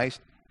Spirit of Christ,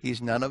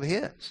 he's none of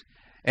his.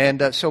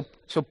 And so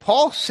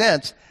Paul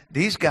sensed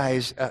these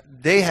guys,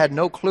 they had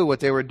no clue what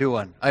they were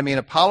doing. I mean,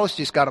 Apollos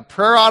just got a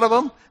prayer out of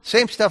them.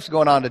 Same stuff's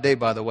going on today,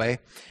 by the way.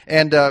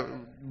 And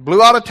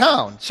blew out of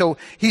town. So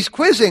he's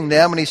quizzing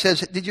them, and he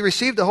says, did you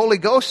receive the Holy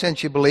Ghost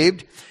since you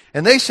believed?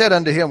 And they said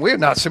unto him, we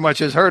have not so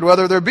much as heard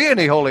whether there be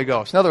any Holy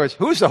Ghost. In other words,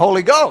 who's the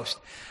Holy Ghost?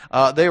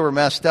 They were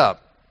messed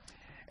up.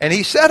 And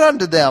he said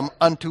unto them,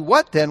 unto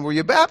what then were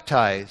you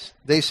baptized?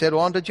 They said,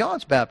 well, unto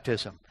John's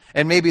baptism.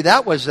 And maybe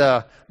that was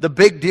the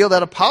big deal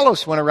that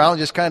Apollos went around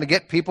just kind of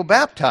get people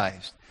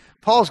baptized.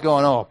 Paul's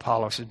going, oh,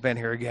 Apollos has been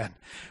here again.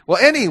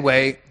 Well,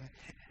 anyway,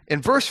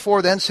 in verse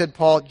 4 then said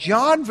Paul,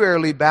 John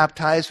verily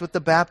baptized with the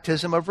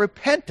baptism of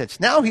repentance.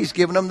 Now he's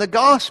given them the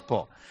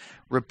gospel.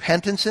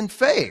 Repentance and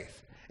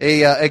faith.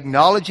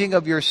 Acknowledging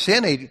of your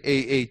sin,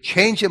 a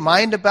change of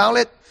mind about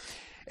it.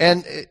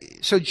 And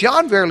so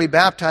John verily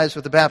baptized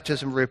with the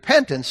baptism of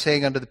repentance,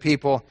 saying unto the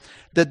people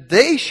that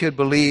they should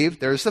believe,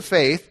 there's the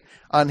faith,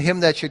 on him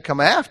that should come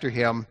after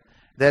him,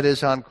 that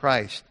is on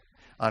Christ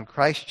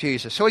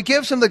Jesus. So he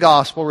gives them the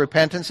gospel,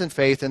 repentance and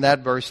faith in that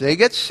verse. They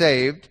get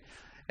saved.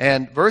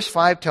 And verse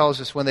 5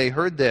 tells us when they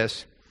heard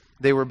this,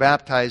 they were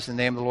baptized in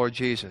the name of the Lord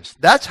Jesus.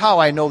 That's how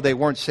I know they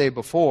weren't saved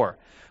before.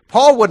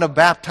 Paul wouldn't have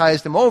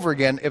baptized them over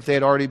again if they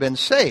had already been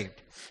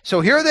saved.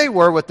 So here they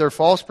were with their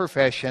false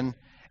profession,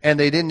 and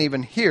they didn't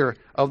even hear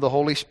of the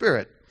Holy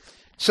Spirit.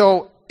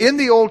 So in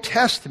the Old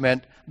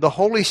Testament, the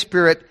Holy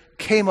Spirit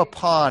came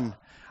upon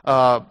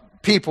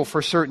people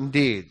for certain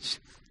deeds.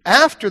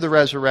 After the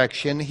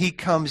resurrection, he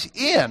comes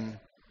in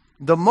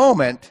the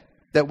moment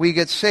that we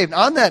get saved.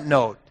 On that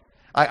note,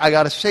 I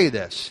got to say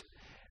this.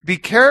 Be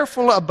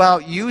careful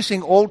about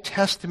using Old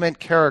Testament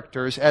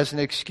characters as an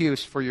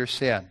excuse for your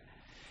sin.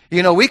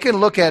 You know, we can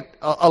look at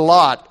a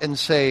Lot and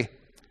say,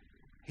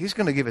 he's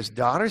going to give his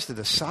daughters to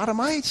the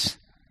Sodomites?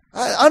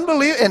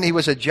 Unbelievable. And he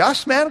was a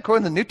just man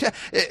according to the New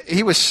Testament.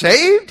 He was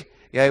saved?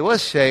 Yeah, he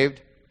was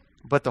saved.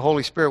 But the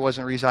Holy Spirit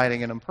wasn't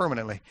residing in him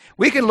permanently.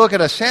 We can look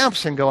at a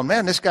Samson going,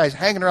 man, this guy's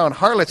hanging around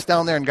harlots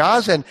down there in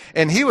Gaza,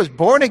 and he was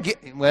born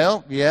again.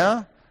 Well,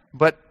 yeah,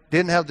 but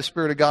didn't have the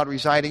Spirit of God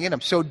residing in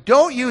him. So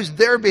don't use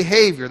their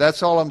behavior.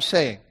 That's all I'm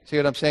saying. See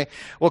what I'm saying?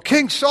 Well,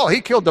 King Saul,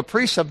 he killed the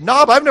priests of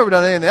Nob. I've never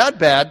done anything that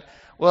bad.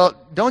 Well,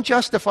 don't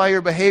justify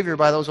your behavior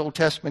by those Old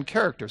Testament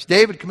characters.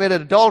 David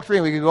committed adultery,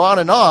 and we can go on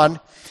and on.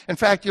 In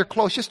fact, you're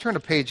close. Just turn a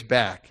page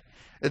back.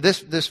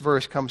 This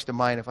verse comes to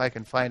mind if I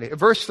can find it.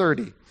 Verse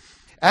 30.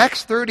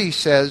 Acts 30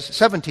 says,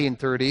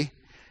 17:30,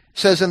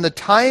 says, in the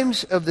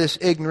times of this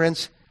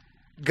ignorance,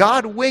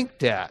 God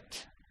winked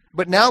at.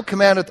 but now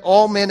commandeth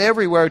all men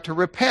everywhere to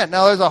repent.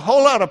 Now, there's a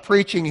whole lot of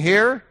preaching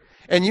here,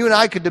 and you and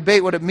I could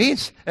debate what it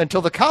means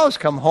until the cows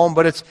come home,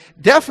 but it's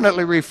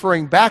definitely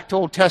referring back to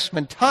Old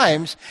Testament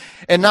times,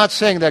 and not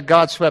saying that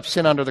God swept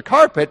sin under the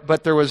carpet,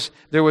 but there was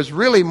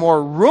really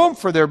more room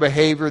for their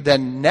behavior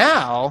than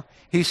now.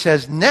 He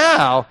says,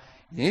 now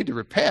you need to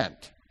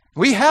repent.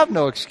 We have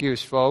no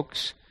excuse,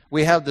 folks.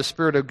 We have the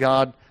Spirit of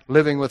God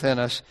living within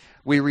us.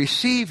 We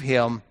receive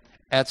Him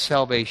at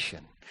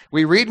salvation.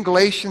 We read in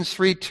Galatians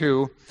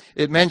 3:2,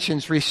 it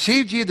mentions,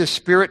 received ye the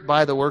Spirit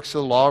by the works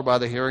of the law or by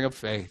the hearing of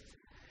faith,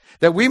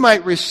 that we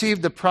might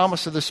receive the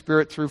promise of the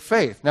Spirit through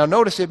faith. Now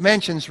notice it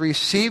mentions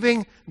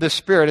receiving the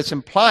Spirit. It's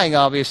implying,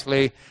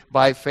 obviously,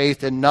 by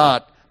faith and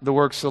not the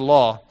works of the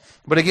law.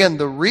 But again,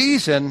 the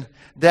reason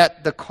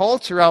that the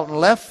cults are out in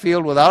left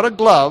field without a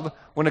glove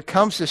when it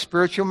comes to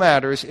spiritual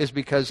matters is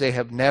because they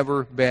have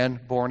never been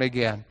born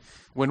again.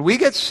 When we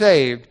get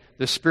saved,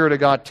 the Spirit of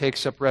God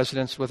takes up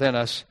residence within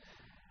us.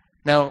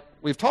 Now,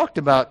 we've talked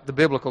about the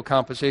biblical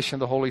composition of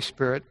the Holy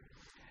Spirit,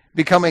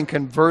 becoming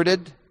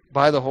converted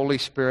by the Holy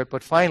Spirit,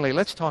 but finally,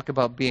 let's talk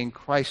about being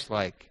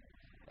Christ-like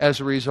as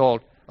a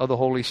result of the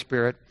Holy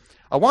Spirit.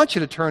 I want you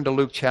to turn to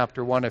Luke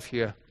chapter 1 if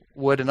you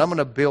would, and I'm going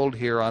to build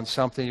here on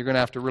something. You're going to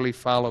have to really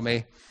follow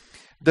me.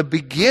 The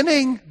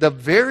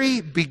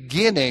very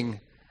beginning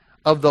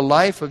of the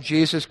life of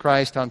Jesus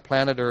Christ on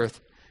planet Earth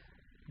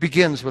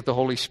begins with the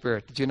Holy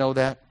Spirit. Did you know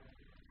that?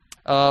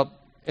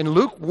 In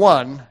Luke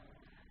 1,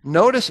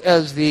 notice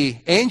as the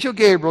angel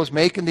Gabriel is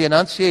making the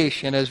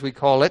Annunciation, as we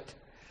call it,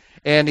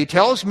 and he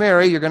tells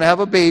Mary, you're going to have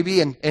a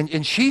baby,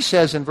 and she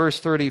says in verse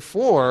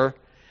 34,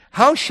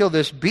 how shall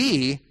this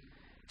be,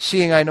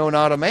 seeing I know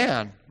not a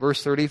man?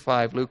 Verse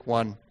 35, Luke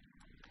 1.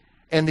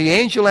 And the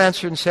angel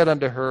answered and said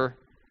unto her,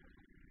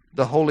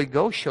 the Holy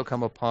Ghost shall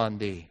come upon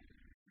thee,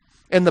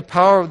 and the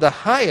power of the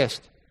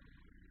highest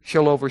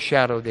shall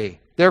overshadow thee.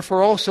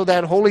 Therefore also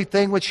that holy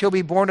thing which shall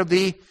be born of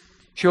thee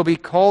shall be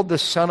called the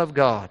Son of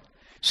God.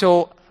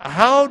 So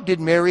how did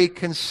Mary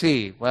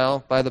conceive?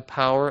 Well, by the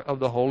power of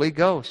the Holy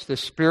Ghost. The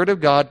Spirit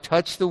of God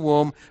touched the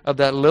womb of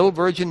that little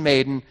virgin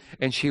maiden,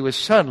 and she was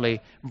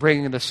suddenly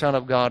bringing the Son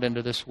of God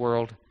into this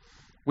world.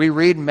 We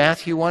read in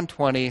Matthew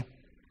 1:20,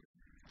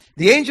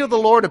 the angel of the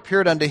Lord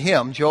appeared unto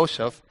him,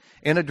 Joseph,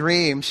 in a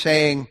dream,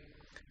 saying,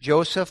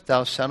 Joseph,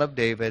 thou son of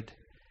David,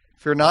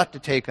 fear not to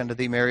take unto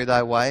thee Mary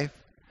thy wife,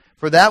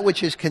 for that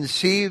which is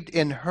conceived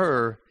in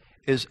her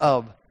is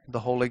of the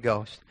Holy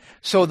Ghost.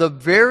 So the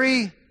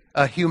very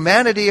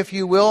humanity, if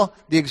you will,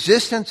 the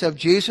existence of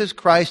Jesus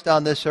Christ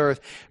on this earth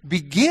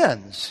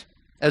begins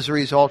as a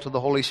result of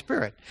the Holy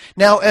Spirit.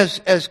 Now,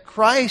 as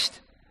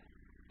Christ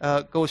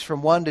goes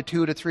from 1 to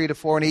 2 to 3 to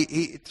 4, and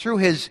he through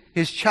his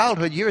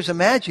childhood years,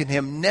 imagine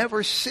him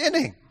never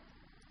sinning.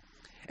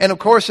 And of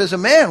course, as a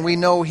man, we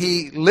know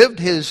he lived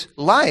his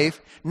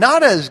life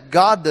not as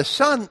God the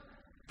Son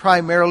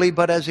primarily,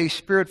 but as a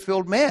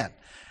Spirit-filled man.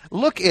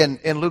 Look in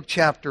Luke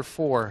chapter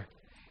 4.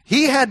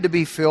 He had to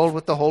be filled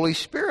with the Holy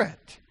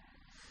Spirit.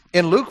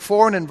 In Luke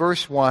 4 and in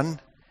verse 1,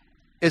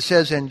 it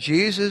says, and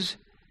Jesus,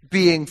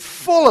 being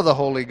full of the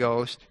Holy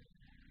Ghost,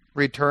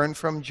 returned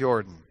from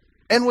Jordan,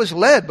 and was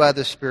led by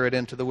the Spirit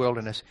into the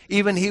wilderness.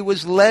 Even he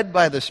was led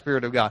by the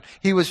Spirit of God.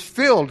 He was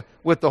filled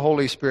with the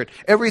Holy Spirit.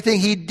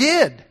 Everything he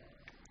did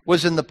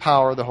was in the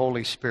power of the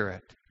Holy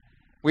Spirit.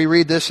 We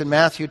read this in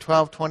Matthew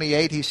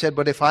 12:28. He said,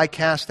 but if I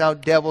cast out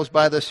devils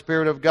by the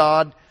Spirit of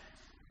God,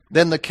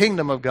 then the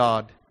kingdom of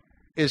God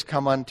is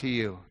come unto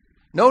you.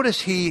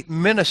 Notice he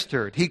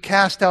ministered. He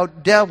cast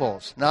out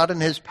devils, not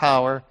in his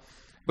power,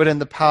 but in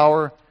the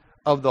power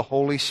of the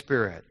Holy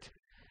Spirit.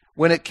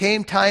 When it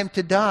came time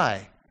to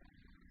die,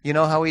 you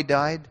know how he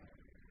died?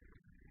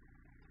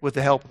 With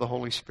the help of the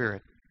Holy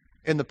Spirit,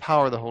 in the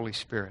power of the Holy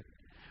Spirit.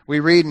 We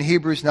read in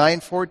Hebrews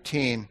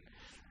 9:14,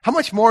 how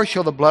much more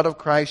shall the blood of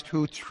Christ,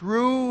 who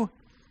through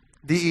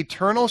the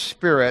eternal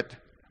Spirit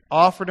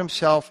offered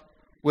himself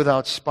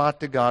without spot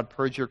to God,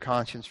 purge your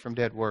conscience from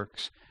dead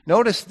works?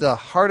 Notice the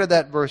heart of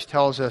that verse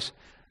tells us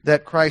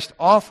that Christ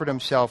offered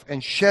himself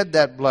and shed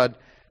that blood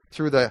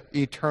through the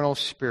eternal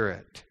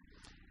Spirit.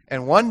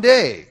 And one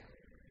day,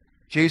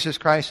 Jesus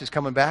Christ is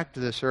coming back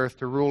to this earth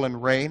to rule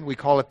and reign. We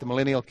call it the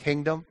millennial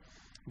kingdom.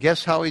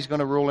 Guess how he's going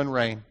to rule and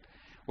reign?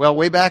 Well,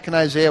 way back in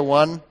Isaiah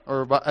 1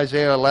 or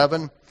Isaiah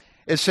 11,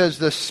 it says,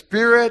 the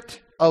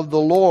Spirit of the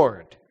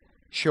Lord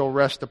shall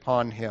rest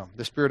upon him.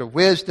 The Spirit of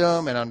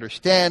wisdom and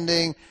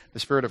understanding, the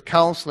Spirit of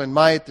counsel and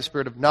might, the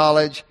Spirit of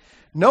knowledge.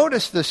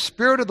 Notice the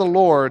Spirit of the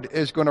Lord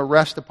is going to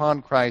rest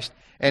upon Christ,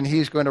 and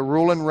he's going to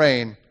rule and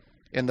reign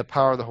in the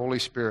power of the Holy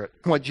Spirit.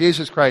 What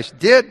Jesus Christ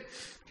did,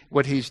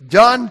 what he's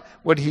done,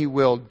 what he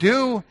will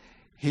do,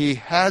 he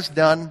has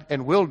done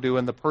and will do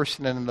in the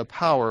person and in the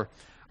power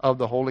of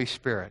the Holy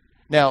Spirit.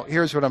 Now,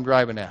 here's what I'm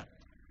driving at.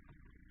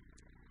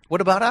 What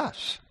about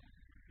us?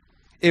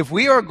 If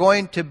we are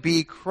going to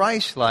be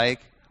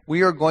Christ-like,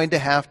 we are going to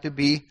have to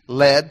be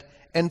led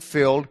and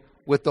filled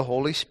with the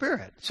Holy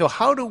Spirit. So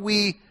how do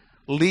we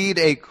lead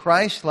a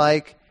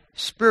Christ-like,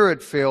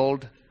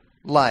 Spirit-filled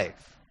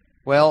life?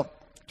 Well,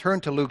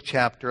 turn to Luke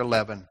chapter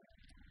 11.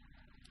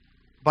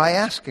 By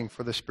asking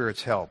for the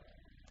Spirit's help.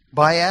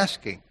 By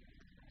asking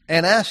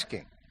and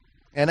asking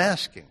and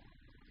asking.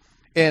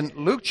 In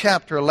Luke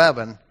chapter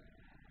 11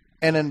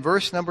 and in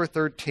verse number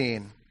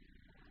 13,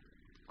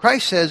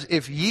 Christ says,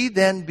 "If ye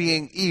then,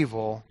 being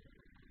evil,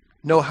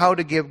 know how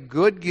to give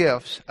good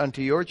gifts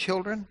unto your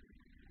children,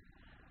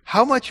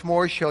 how much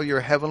more shall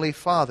your heavenly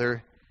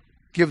Father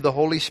give the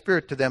Holy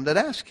Spirit to them that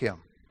ask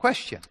Him?"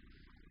 Question.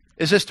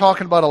 Is this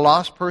talking about a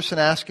lost person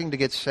asking to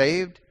get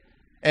saved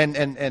and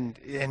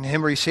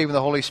him receiving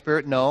the Holy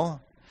Spirit? No.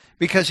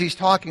 Because he's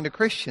talking to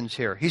Christians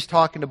here. He's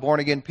talking to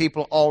born-again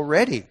people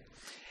already.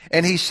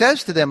 And he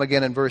says to them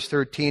again in verse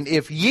 13,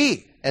 "If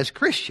ye, as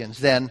Christians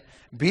then,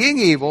 being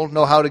evil,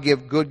 know how to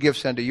give good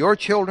gifts unto your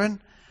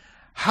children,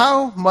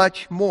 how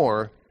much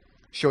more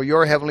shall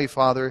your heavenly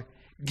Father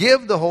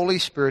give the Holy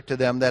Spirit to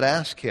them that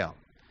ask Him?"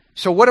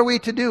 So what are we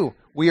to do?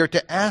 We are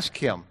to ask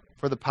Him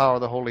for the power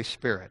of the Holy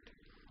Spirit.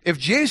 If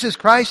Jesus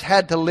Christ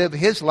had to live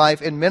His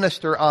life and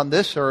minister on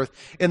this earth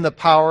in the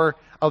power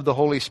of the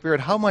Holy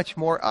Spirit, how much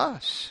more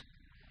us?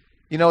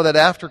 You know that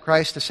after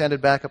Christ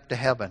ascended back up to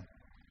heaven,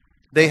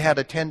 they had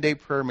a 10-day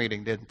prayer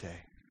meeting, didn't they?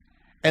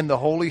 And the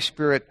Holy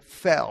Spirit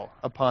fell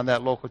upon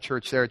that local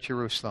church there at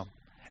Jerusalem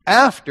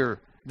after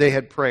they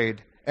had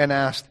prayed and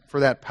asked for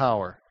that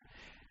power.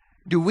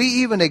 Do we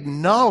even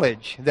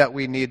acknowledge that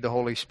we need the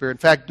Holy Spirit? In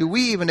fact, do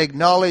we even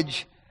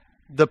acknowledge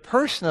the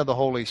person of the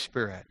Holy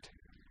Spirit?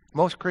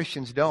 Most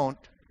Christians don't.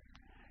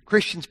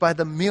 Christians by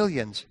the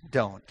millions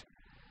don't.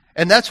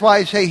 And that's why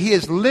I say He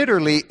is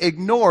literally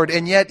ignored,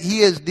 and yet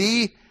He is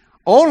the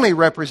only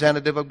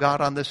representative of God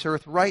on this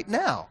earth right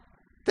now.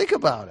 Think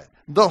about it.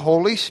 The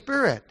Holy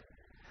Spirit.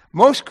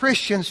 Most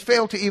Christians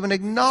fail to even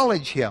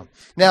acknowledge Him.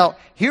 Now,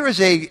 here is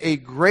a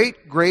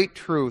great, great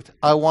truth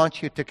I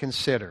want you to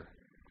consider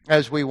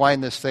as we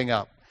wind this thing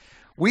up.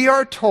 We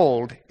are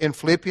told in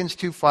Philippians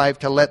 2:5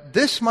 to let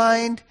this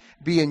mind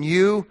be in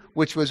you,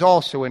 which was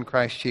also in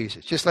Christ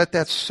Jesus. Just let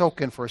that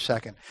soak in for a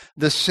second.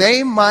 The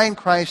same mind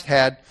Christ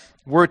had,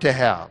 we're to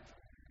have.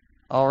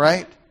 All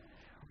right?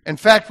 In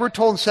fact, we're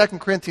told in 2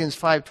 Corinthians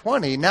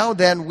 5:20, now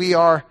then we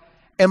are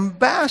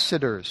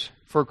ambassadors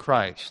for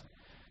Christ.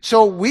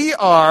 So we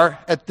are,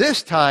 at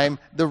this time,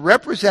 the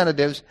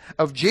representatives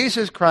of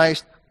Jesus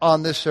Christ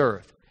on this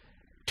earth.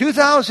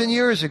 2,000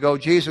 years ago,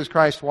 Jesus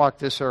Christ walked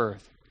this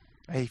earth.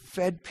 He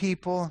fed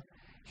people.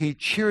 He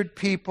cheered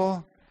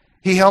people.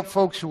 He helped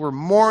folks who were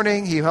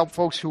mourning. He helped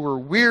folks who were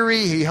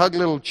weary. He hugged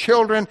little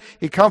children.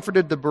 He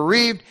comforted the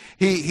bereaved.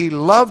 He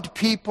loved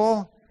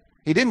people.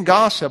 He didn't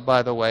gossip,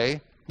 by the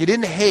way. He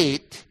didn't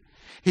hate.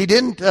 He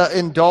didn't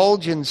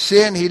indulge in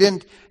sin. He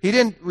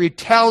didn't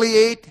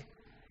retaliate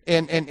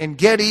and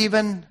get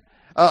even.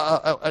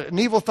 An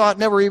evil thought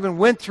never even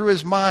went through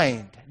his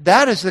mind.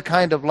 That is the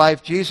kind of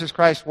life Jesus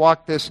Christ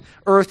walked this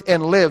earth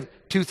and lived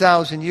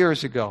 2,000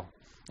 years ago.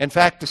 In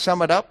fact, to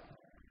sum it up,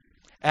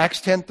 Acts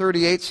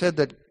 10:38 said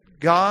that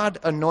God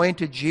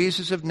anointed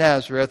Jesus of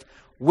Nazareth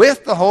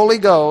with the Holy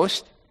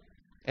Ghost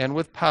and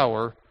with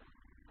power,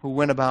 who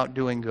went about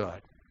doing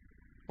good.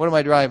 What am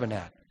I driving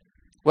at?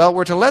 Well,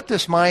 we're to let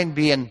this mind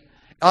be in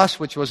us,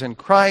 which was in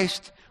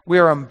Christ. We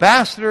are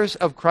ambassadors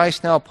of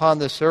Christ now upon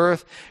this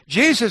earth.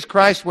 Jesus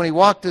Christ, when He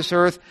walked this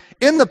earth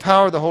in the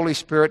power of the Holy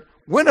Spirit,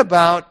 went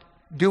about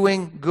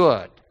doing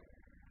good.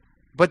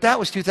 But that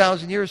was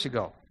 2,000 years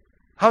ago.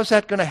 How's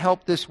that going to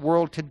help this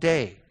world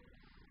today?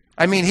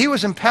 I mean, He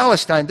was in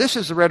Palestine. This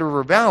is the Red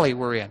River Valley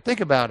we're in.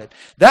 Think about it.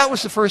 That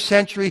was the first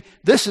century.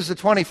 This is the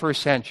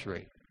 21st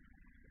century.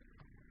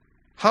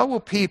 How will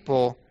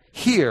people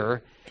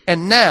here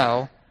and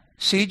now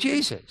see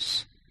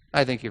Jesus?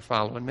 I think you're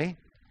following me.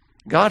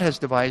 God has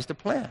devised a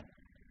plan.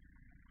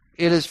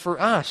 It is for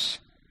us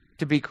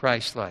to be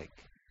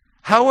Christ-like.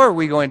 How are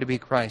we going to be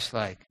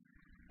Christ-like?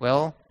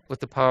 Well, with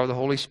the power of the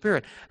Holy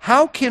Spirit.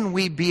 How can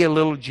we be a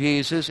little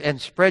Jesus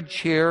and spread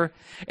cheer?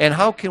 And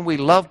how can we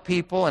love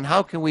people? And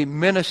how can we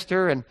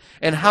minister?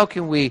 And how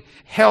can we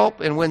help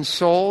and win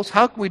souls?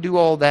 How can we do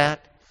all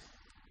that?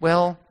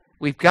 Well,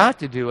 we've got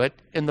to do it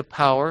in the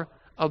power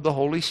of the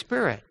Holy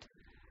Spirit.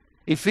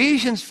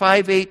 Ephesians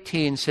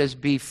 5:18 says,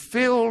 be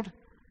filled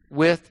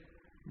with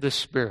the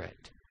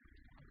Spirit.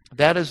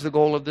 That is the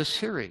goal of this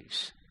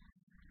series.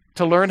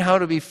 To learn how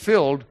to be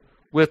filled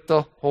with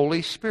the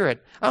Holy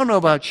Spirit. I don't know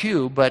about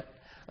you, but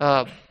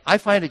I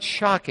find it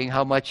shocking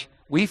how much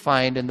we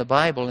find in the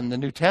Bible, in the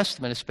New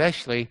Testament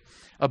especially,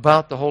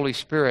 about the Holy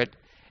Spirit,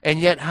 and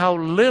yet how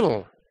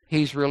little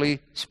He's really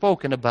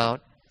spoken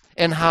about,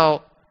 and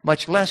how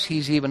much less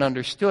He's even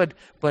understood,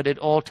 but it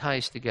all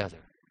ties together.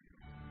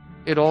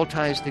 It all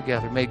ties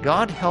together. May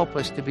God help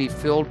us to be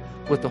filled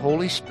with the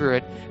Holy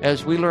Spirit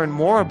as we learn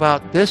more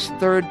about this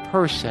third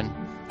person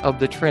of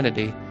the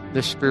Trinity,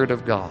 the Spirit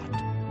of God.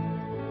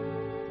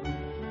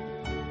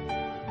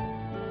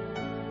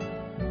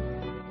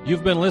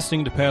 You've been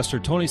listening to Pastor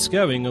Tony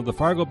Skeving of the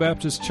Fargo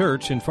Baptist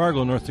Church in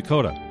Fargo, North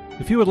Dakota.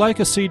 If you would like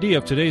a CD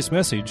of today's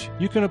message,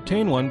 you can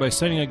obtain one by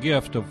sending a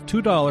gift of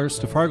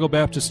 $2 to Fargo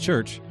Baptist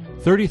Church,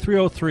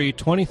 3303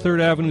 23rd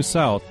Avenue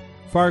South,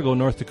 Fargo,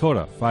 North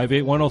Dakota,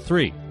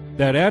 58103.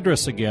 That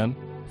address again,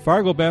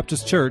 Fargo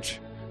Baptist Church,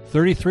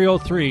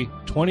 3303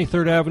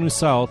 23rd Avenue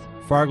South,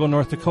 Fargo,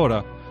 North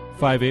Dakota,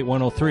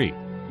 58103.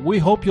 We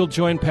hope you'll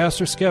join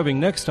Pastor Skeving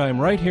next time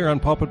right here on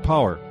Pulpit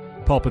Power.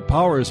 Pulpit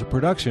Power is a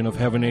production of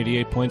Heaven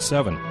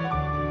 88.7.